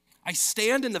 I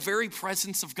stand in the very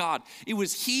presence of God. It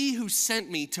was he who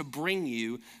sent me to bring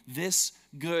you this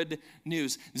good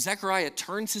news. Zechariah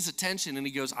turns his attention and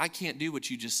he goes, I can't do what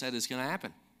you just said is going to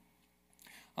happen.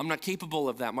 I'm not capable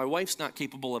of that. My wife's not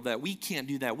capable of that. We can't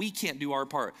do that. We can't do our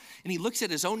part. And he looks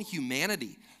at his own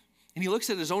humanity, and he looks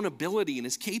at his own ability and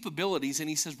his capabilities, and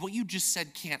he says, what you just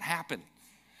said can't happen.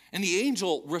 And the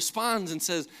angel responds and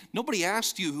says, nobody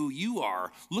asked you who you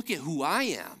are. Look at who I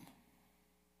am.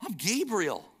 I'm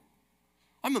Gabriel.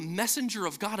 I'm a messenger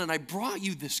of God, and I brought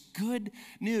you this good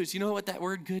news. You know what that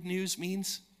word good news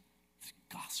means? It's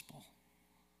gospel.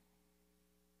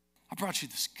 I brought you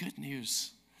this good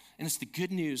news. And it's the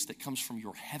good news that comes from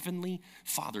your heavenly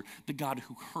Father, the God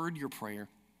who heard your prayer,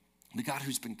 the God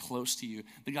who's been close to you,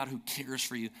 the God who cares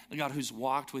for you, the God who's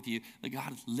walked with you, the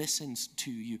God who listens to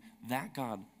you. That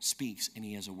God speaks, and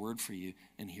he has a word for you,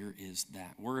 and here is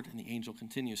that word. And the angel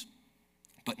continues,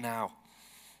 but now,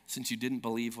 since you didn't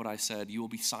believe what I said, you will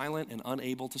be silent and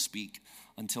unable to speak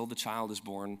until the child is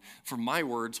born, for my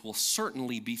words will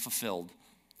certainly be fulfilled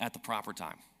at the proper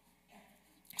time.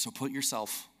 So put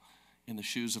yourself in the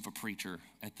shoes of a preacher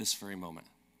at this very moment.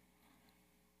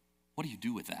 What do you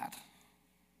do with that?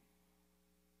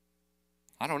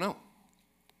 I don't know.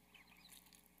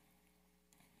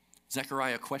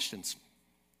 Zechariah questions.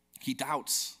 He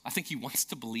doubts. I think he wants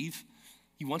to believe.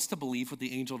 He wants to believe what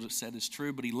the angel just said is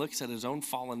true, but he looks at his own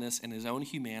fallenness and his own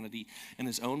humanity and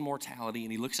his own mortality,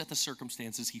 and he looks at the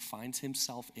circumstances he finds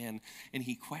himself in, and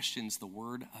he questions the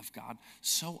word of God.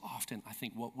 So often, I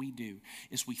think what we do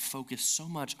is we focus so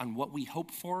much on what we hope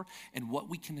for and what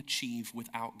we can achieve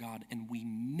without God, and we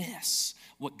miss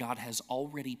what God has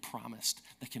already promised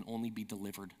that can only be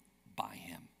delivered by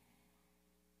him.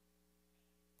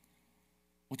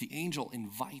 What the angel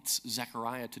invites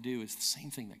Zechariah to do is the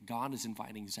same thing that God is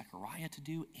inviting Zechariah to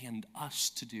do and us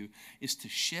to do, is to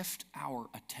shift our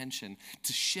attention,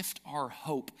 to shift our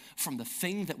hope from the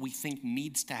thing that we think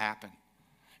needs to happen,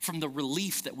 from the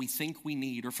relief that we think we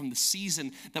need, or from the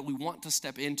season that we want to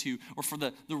step into, or for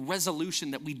the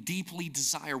resolution that we deeply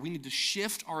desire. We need to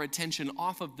shift our attention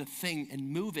off of the thing and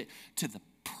move it to the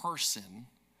person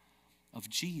of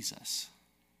Jesus.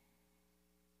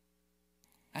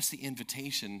 That's the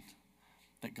invitation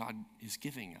that God is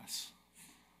giving us.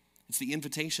 It's the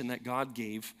invitation that God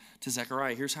gave to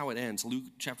Zechariah. Here's how it ends. Luke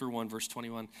chapter 1, verse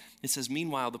 21. It says,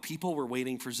 "Meanwhile, the people were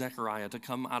waiting for Zechariah to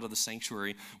come out of the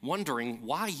sanctuary, wondering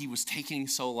why he was taking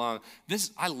so long."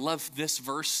 I love this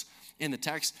verse in the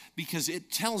text because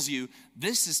it tells you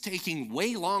this is taking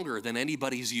way longer than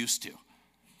anybody's used to.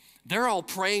 They're all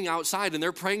praying outside and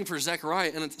they're praying for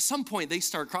Zechariah, and at some point they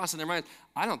start crossing their mind,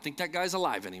 I don't think that guy's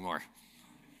alive anymore.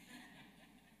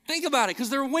 Think about it,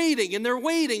 because they're waiting and they're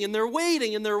waiting and they're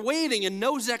waiting and they're waiting, and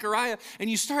no Zechariah. And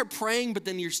you start praying, but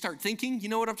then you start thinking, you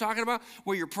know what I'm talking about?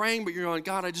 Where you're praying, but you're going,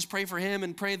 God, I just pray for him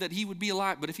and pray that he would be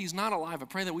alive. But if he's not alive, I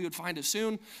pray that we would find it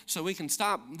soon so we can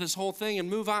stop this whole thing and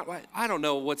move on. I don't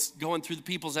know what's going through the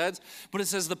people's heads, but it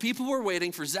says the people were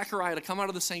waiting for Zechariah to come out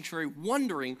of the sanctuary,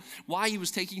 wondering why he was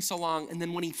taking so long. And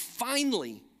then when he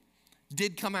finally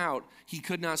did come out, he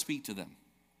could not speak to them.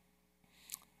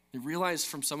 They realized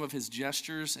from some of his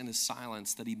gestures and his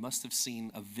silence that he must have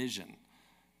seen a vision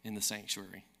in the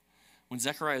sanctuary. When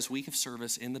Zechariah's week of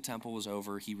service in the temple was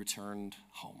over, he returned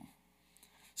home.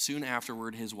 Soon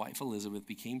afterward, his wife Elizabeth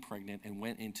became pregnant and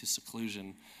went into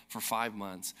seclusion for 5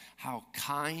 months. "How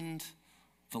kind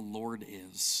the Lord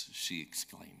is," she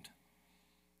exclaimed.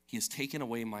 "He has taken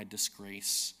away my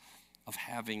disgrace of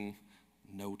having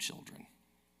no children."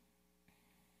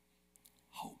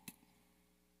 Hope.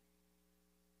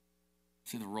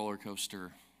 See the roller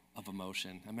coaster of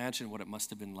emotion. Imagine what it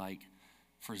must have been like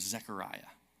for Zechariah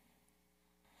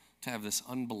to have this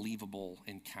unbelievable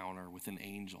encounter with an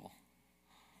angel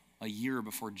a year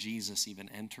before Jesus even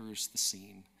enters the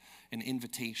scene. An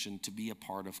invitation to be a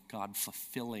part of God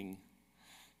fulfilling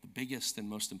the biggest and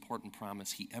most important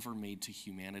promise he ever made to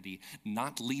humanity,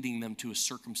 not leading them to a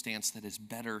circumstance that is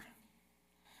better,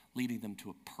 leading them to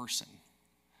a person.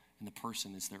 And the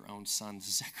person is their own son,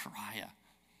 Zechariah.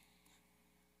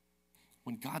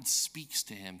 When God speaks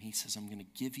to him, he says, I'm going to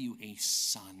give you a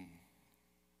son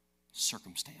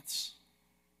circumstance.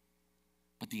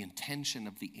 But the intention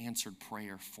of the answered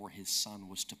prayer for his son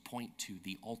was to point to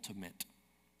the ultimate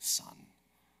son,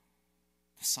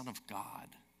 the Son of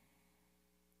God.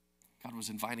 God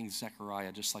was inviting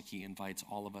Zechariah, just like he invites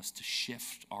all of us, to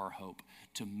shift our hope,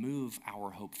 to move our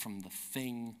hope from the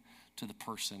thing to the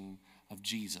person of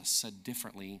Jesus. Said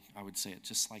differently, I would say it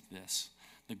just like this.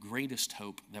 The greatest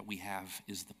hope that we have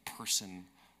is the person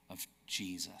of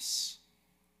Jesus.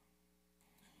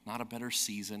 Not a better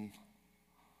season,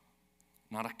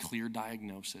 not a clear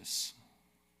diagnosis,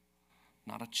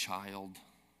 not a child,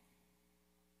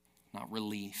 not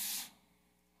relief,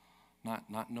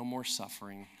 not no more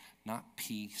suffering, not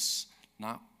peace,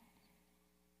 not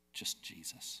just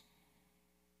Jesus.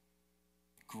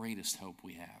 The greatest hope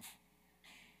we have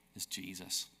is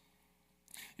Jesus.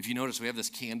 If you notice, we have this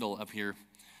candle up here.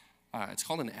 It's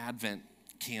called an Advent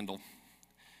candle.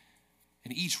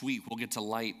 And each week we'll get to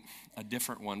light a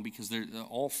different one because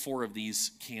all 4 of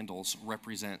these candles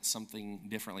represent something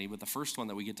differently. But the first one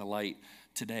that we get to light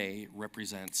today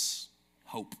represents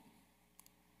hope.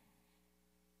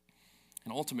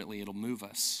 And ultimately it'll move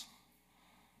us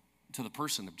to the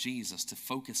person of Jesus, to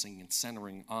focusing and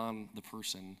centering on the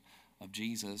person of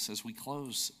Jesus. As we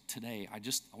close today, I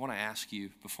want to ask you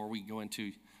before we go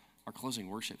into our closing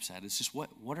worship set, it's just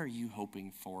what are you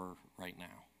hoping for right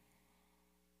now?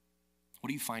 What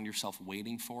do you find yourself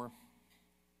waiting for?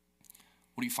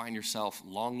 What do you find yourself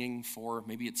longing for?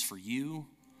 Maybe it's for you.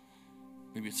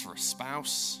 Maybe it's for a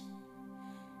spouse.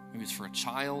 Maybe it's for a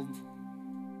child.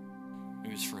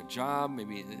 Maybe it's for a job.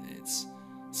 Maybe it's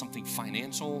something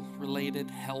financial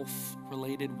related, health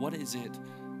related. What is it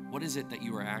that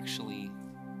you are actually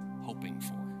hoping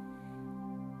for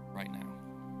right now?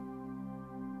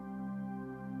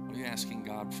 What are you asking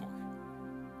God for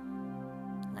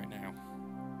right now?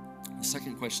 The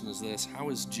second question is this: how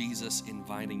is Jesus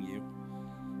inviting you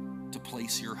to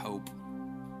place your hope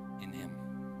in him?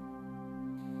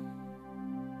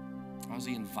 How is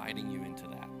he inviting you into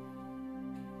that?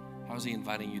 How is he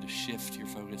inviting you to shift your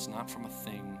focus not from a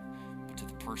thing, but to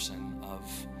the person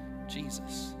of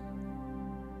Jesus?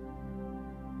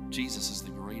 Jesus is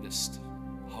the greatest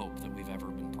hope that we've ever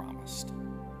been promised.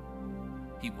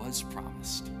 He was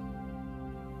promised.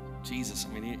 Jesus,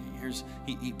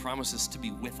 he promises to be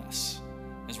with us,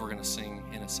 as we're going to sing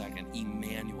in a second.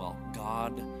 Emmanuel,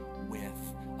 God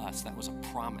with us. That was a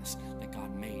promise that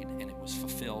God made, and it was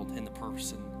fulfilled in the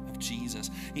person of Jesus.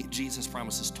 Jesus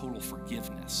promises total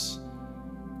forgiveness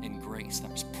and grace.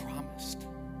 That was promised.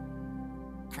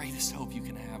 Greatest hope you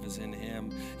can have is in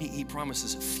him. He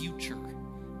promises a future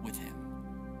with him.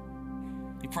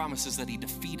 He promises that he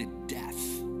defeated death.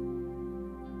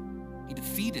 He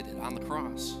defeated it on the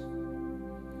cross.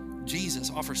 Jesus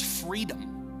offers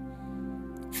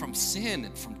freedom from sin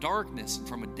and from darkness and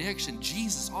from addiction.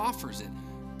 Jesus offers it.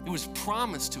 It was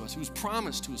promised to us. It was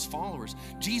promised to his followers.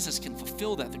 Jesus can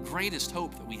fulfill that. The greatest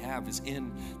hope that we have is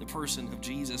in the person of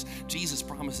Jesus. Jesus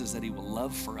promises that he will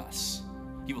love for us.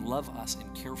 He will love us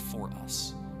and care for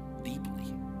us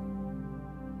deeply.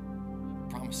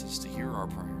 Promises to hear our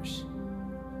prayers,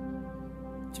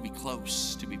 to be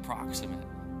close, to be proximate.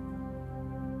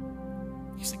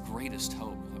 He's the greatest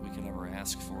hope that we could ever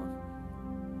ask for.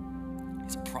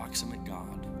 He's a proximate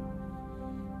God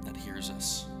that hears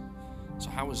us.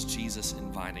 So how is Jesus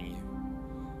inviting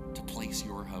you to place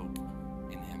your hope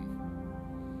in him?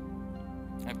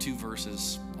 I have two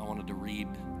verses I wanted to read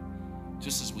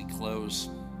just as we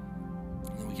close,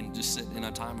 and then we can just sit in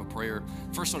a time of prayer.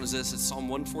 First one is this. It's Psalm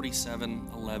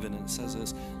 147:11, and it says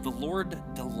this: "The Lord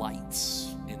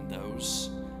delights in those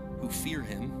who fear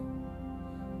him,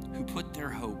 who put their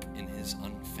hope in his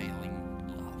unfailing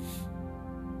love."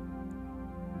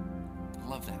 I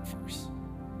love that verse.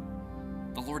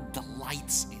 The Lord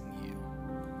delights in you.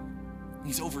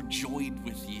 He's overjoyed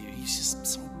with you. He's just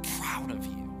so proud of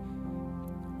you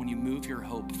when you move your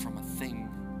hope from a thing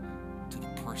to the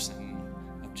person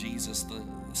of Jesus. The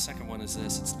second one is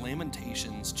this. It's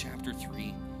Lamentations chapter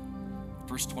 3,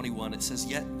 verse 21. It says,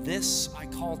 "Yet this I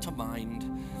call to mind,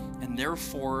 and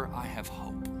therefore I have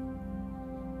hope.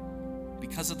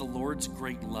 Because of the Lord's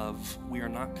great love, we are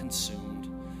not consumed,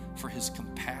 for his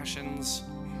compassions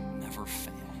never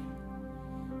fail.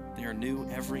 They are new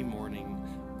every morning.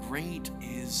 Great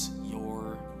is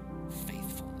your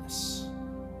faithfulness."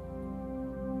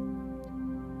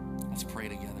 Let's pray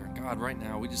together. God, right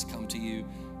now, we just come to you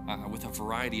with a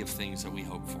variety of things that we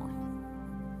hope for,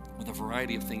 with a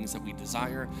variety of things that we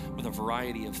desire, with a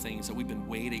variety of things that we've been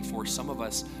waiting for, some of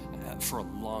us for a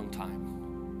long time,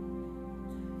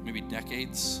 maybe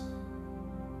decades,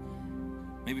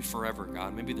 maybe forever,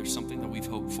 God. Maybe there's something that we've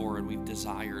hoped for and we've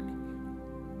desired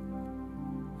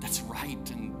that's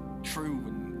right and true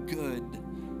and good,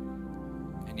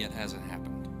 and yet hasn't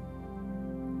happened.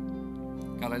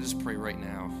 God, I just pray right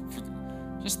now for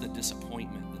just the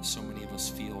disappointment that so many of us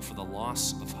feel, for the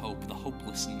loss of hope, the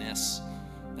hopelessness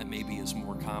that maybe is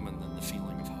more common than the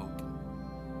feeling of hope.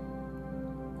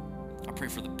 I pray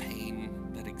for the pain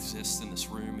that exists in this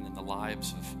room and in the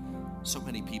lives of so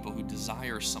many people who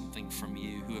desire something from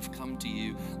you, who have come to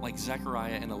you like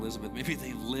Zechariah and Elizabeth. Maybe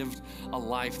they lived a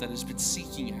life that has been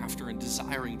seeking after and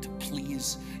desiring to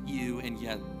please you, and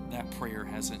yet that prayer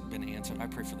hasn't been answered. I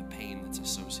pray for the pain that's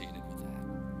associated with that.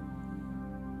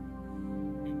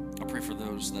 I pray for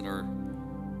those that are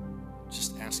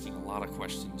just asking a lot of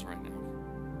questions right now.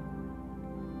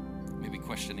 Maybe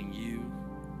questioning you,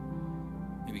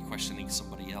 maybe questioning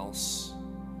somebody else.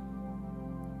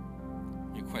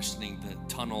 You're questioning the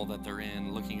tunnel that they're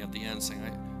in, looking at the end, saying,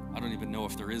 I don't even know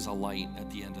if there is a light at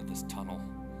the end of this tunnel.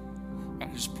 God,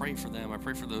 I just pray for them. I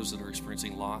pray for those that are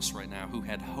experiencing loss right now, who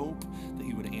had hope that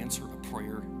you would answer a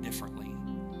prayer differently,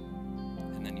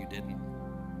 and then you didn't.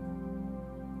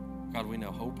 God, we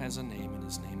know hope has a name, and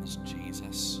his name is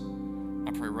Jesus.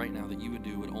 I pray right now that you would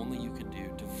do what only you could do,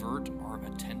 divert our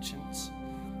attentions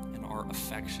and our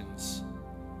affections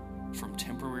from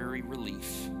temporary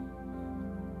relief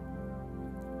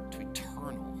to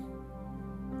eternal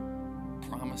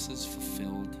promises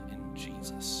fulfilled in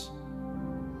Jesus.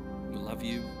 We love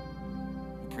you.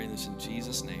 We pray this in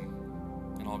Jesus' name.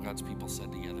 And all God's people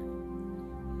said together,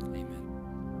 amen.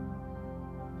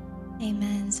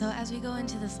 Amen. So as we go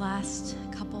into this last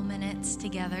couple minutes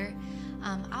together,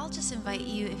 I'll just invite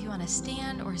you, if you want to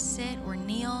stand or sit or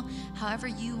kneel, however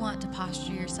you want to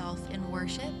posture yourself in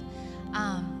worship.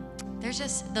 there's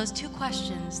just those two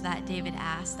questions that David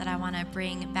asked that I want to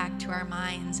bring back to our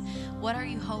minds. What are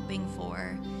you hoping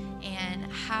for?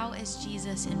 And how is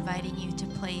Jesus inviting you to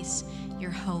place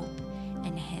your hope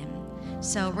in him?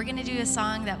 So we're going to do a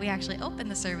song that we actually opened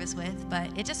the service with, but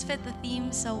it just fit the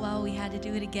theme so well we had to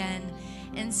do it again.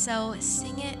 And so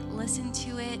sing it, listen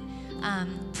to it,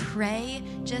 pray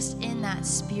just in that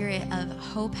spirit of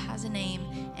hope has a name,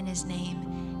 and his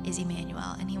name is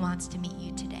Emmanuel, and he wants to meet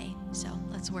you today. So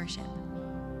let's worship.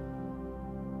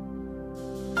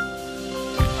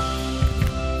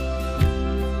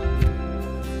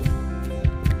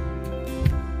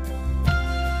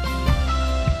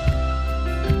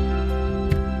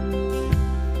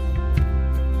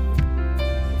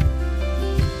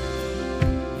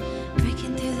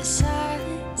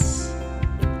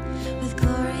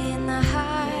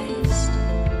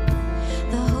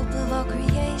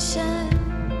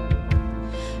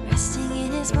 Resting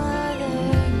in his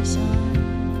mother's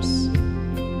arms.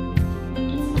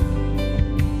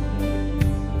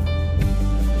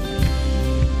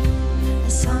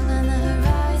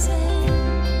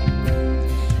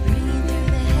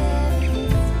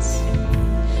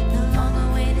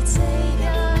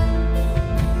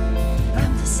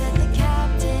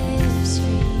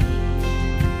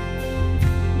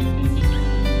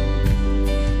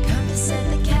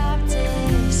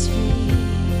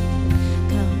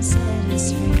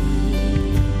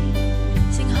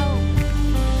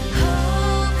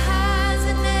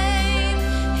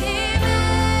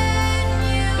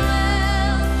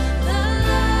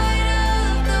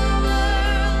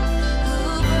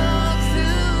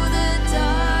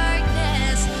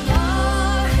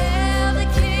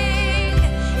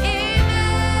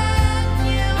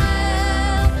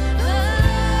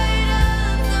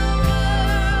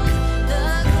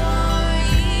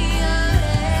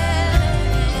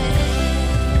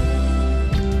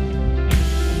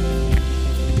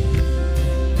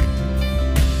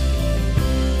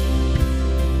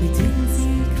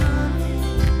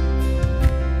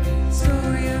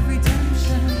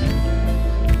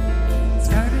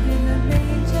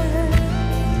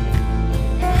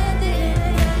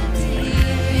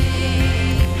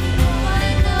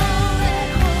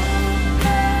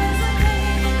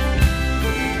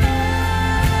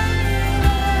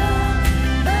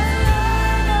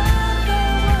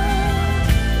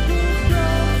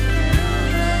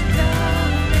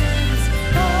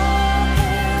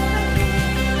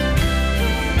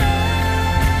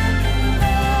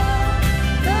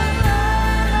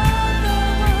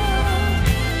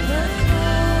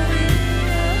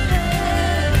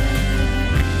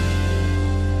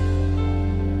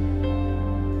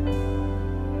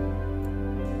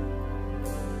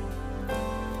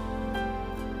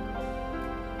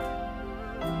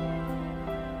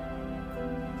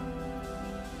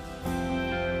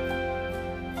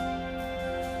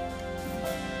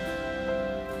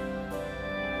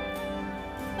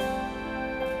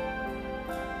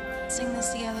 sing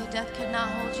this together. Death could not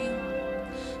hold you.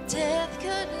 Death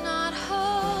could not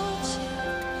hold you.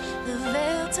 The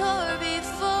veil tore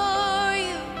before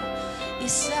you. You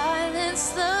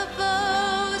silenced the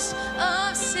boast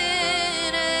of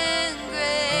sin and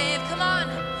grave. Come on.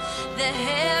 The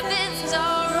heavens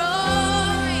are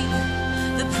roaring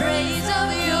the praise of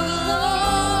your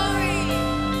glory.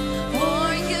 For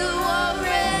you are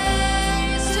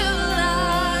raised to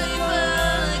life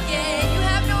again. You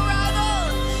have no rival.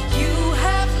 You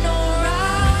have no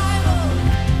rival.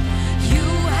 You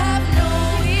have no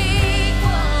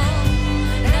equal.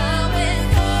 Now and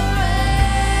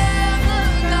forever,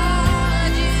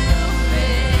 God, you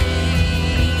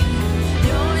reign.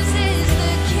 Yours is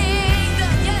the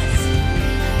kingdom, yes.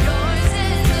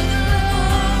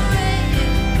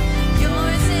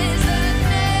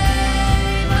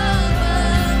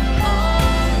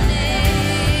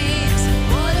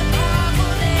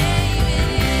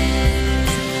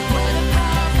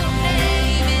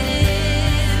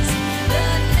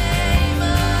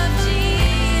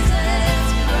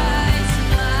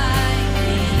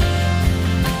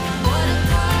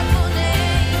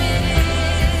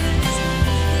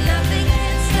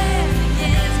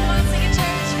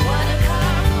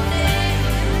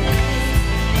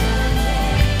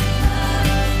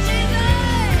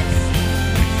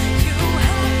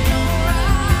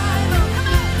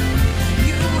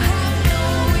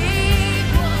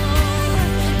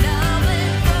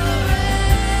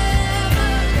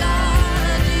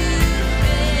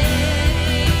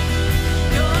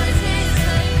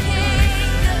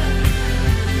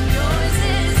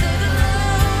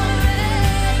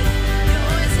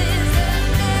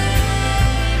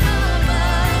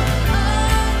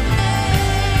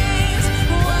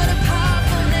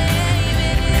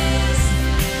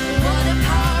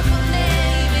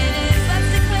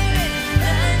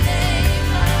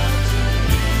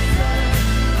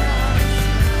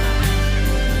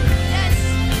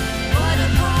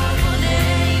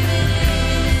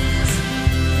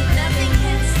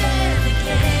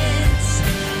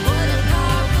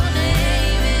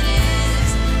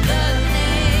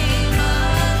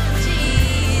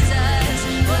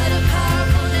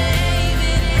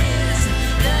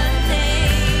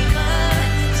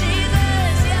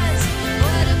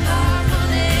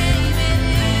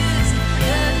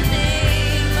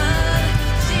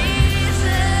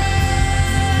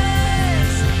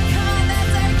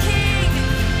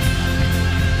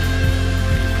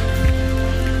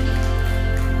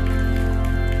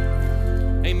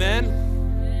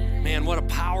 what a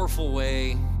powerful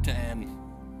way to end.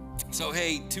 So,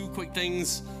 hey, two quick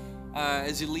things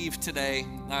as you leave today.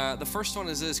 The first one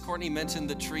is this. Courtney mentioned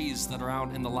the trees that are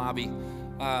out in the lobby.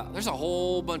 There's a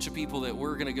whole bunch of people that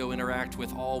we're going to go interact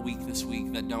with all week this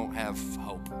week that don't have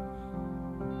hope.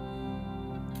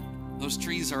 Those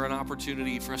trees are an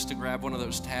opportunity for us to grab one of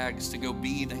those tags to go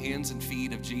be the hands and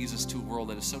feet of Jesus to a world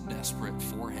that is so desperate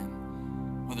for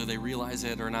him, whether they realize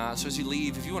it or not. So as you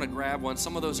leave, if you want to grab one,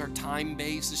 some of those are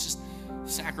time-based. It's just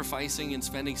sacrificing and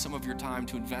spending some of your time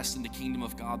to invest in the kingdom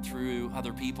of God through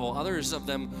other people. Others of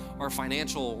them are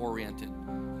financial-oriented.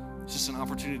 It's just an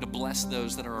opportunity to bless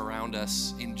those that are around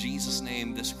us in Jesus'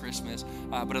 name this Christmas.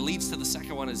 But it leads to the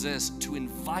second one is this, to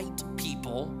invite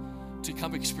people to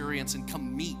come experience and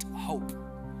come meet hope.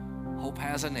 Hope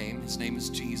has a name. His name is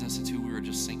Jesus. It's who we were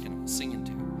just singing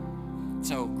to.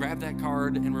 So grab that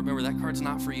card and remember that card's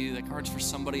not for you. That card's for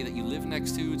somebody that you live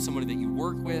next to. It's somebody that you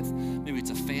work with. Maybe it's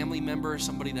a family member,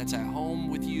 somebody that's at home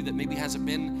with you that maybe hasn't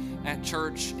been at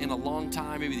church in a long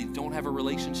time. Maybe they don't have a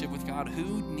relationship with God.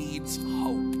 Who needs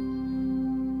hope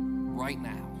right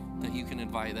now that you can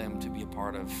invite them to be a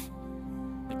part of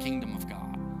the kingdom of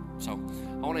God? So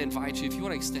I want to invite you, if you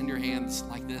want to extend your hands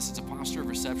like this, it's a posture of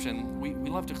reception. We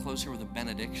love to close here with a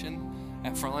benediction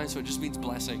at Frontline, so it just means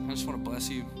blessing. I just want to bless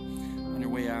you on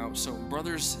your way out. So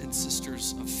brothers and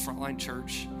sisters of Frontline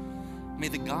Church, may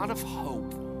the God of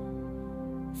hope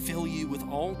fill you with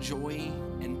all joy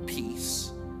and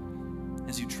peace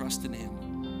as you trust in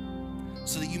him,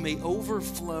 so that you may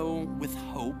overflow with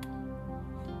hope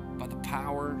by the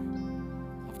power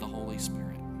of the Holy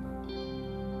Spirit.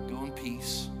 Go in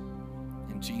peace.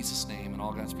 In Jesus' name, and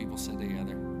all God's people said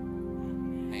together,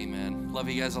 amen. Love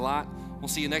you guys a lot. We'll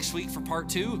see you next week for part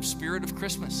 2 of Spirit of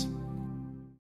Christmas.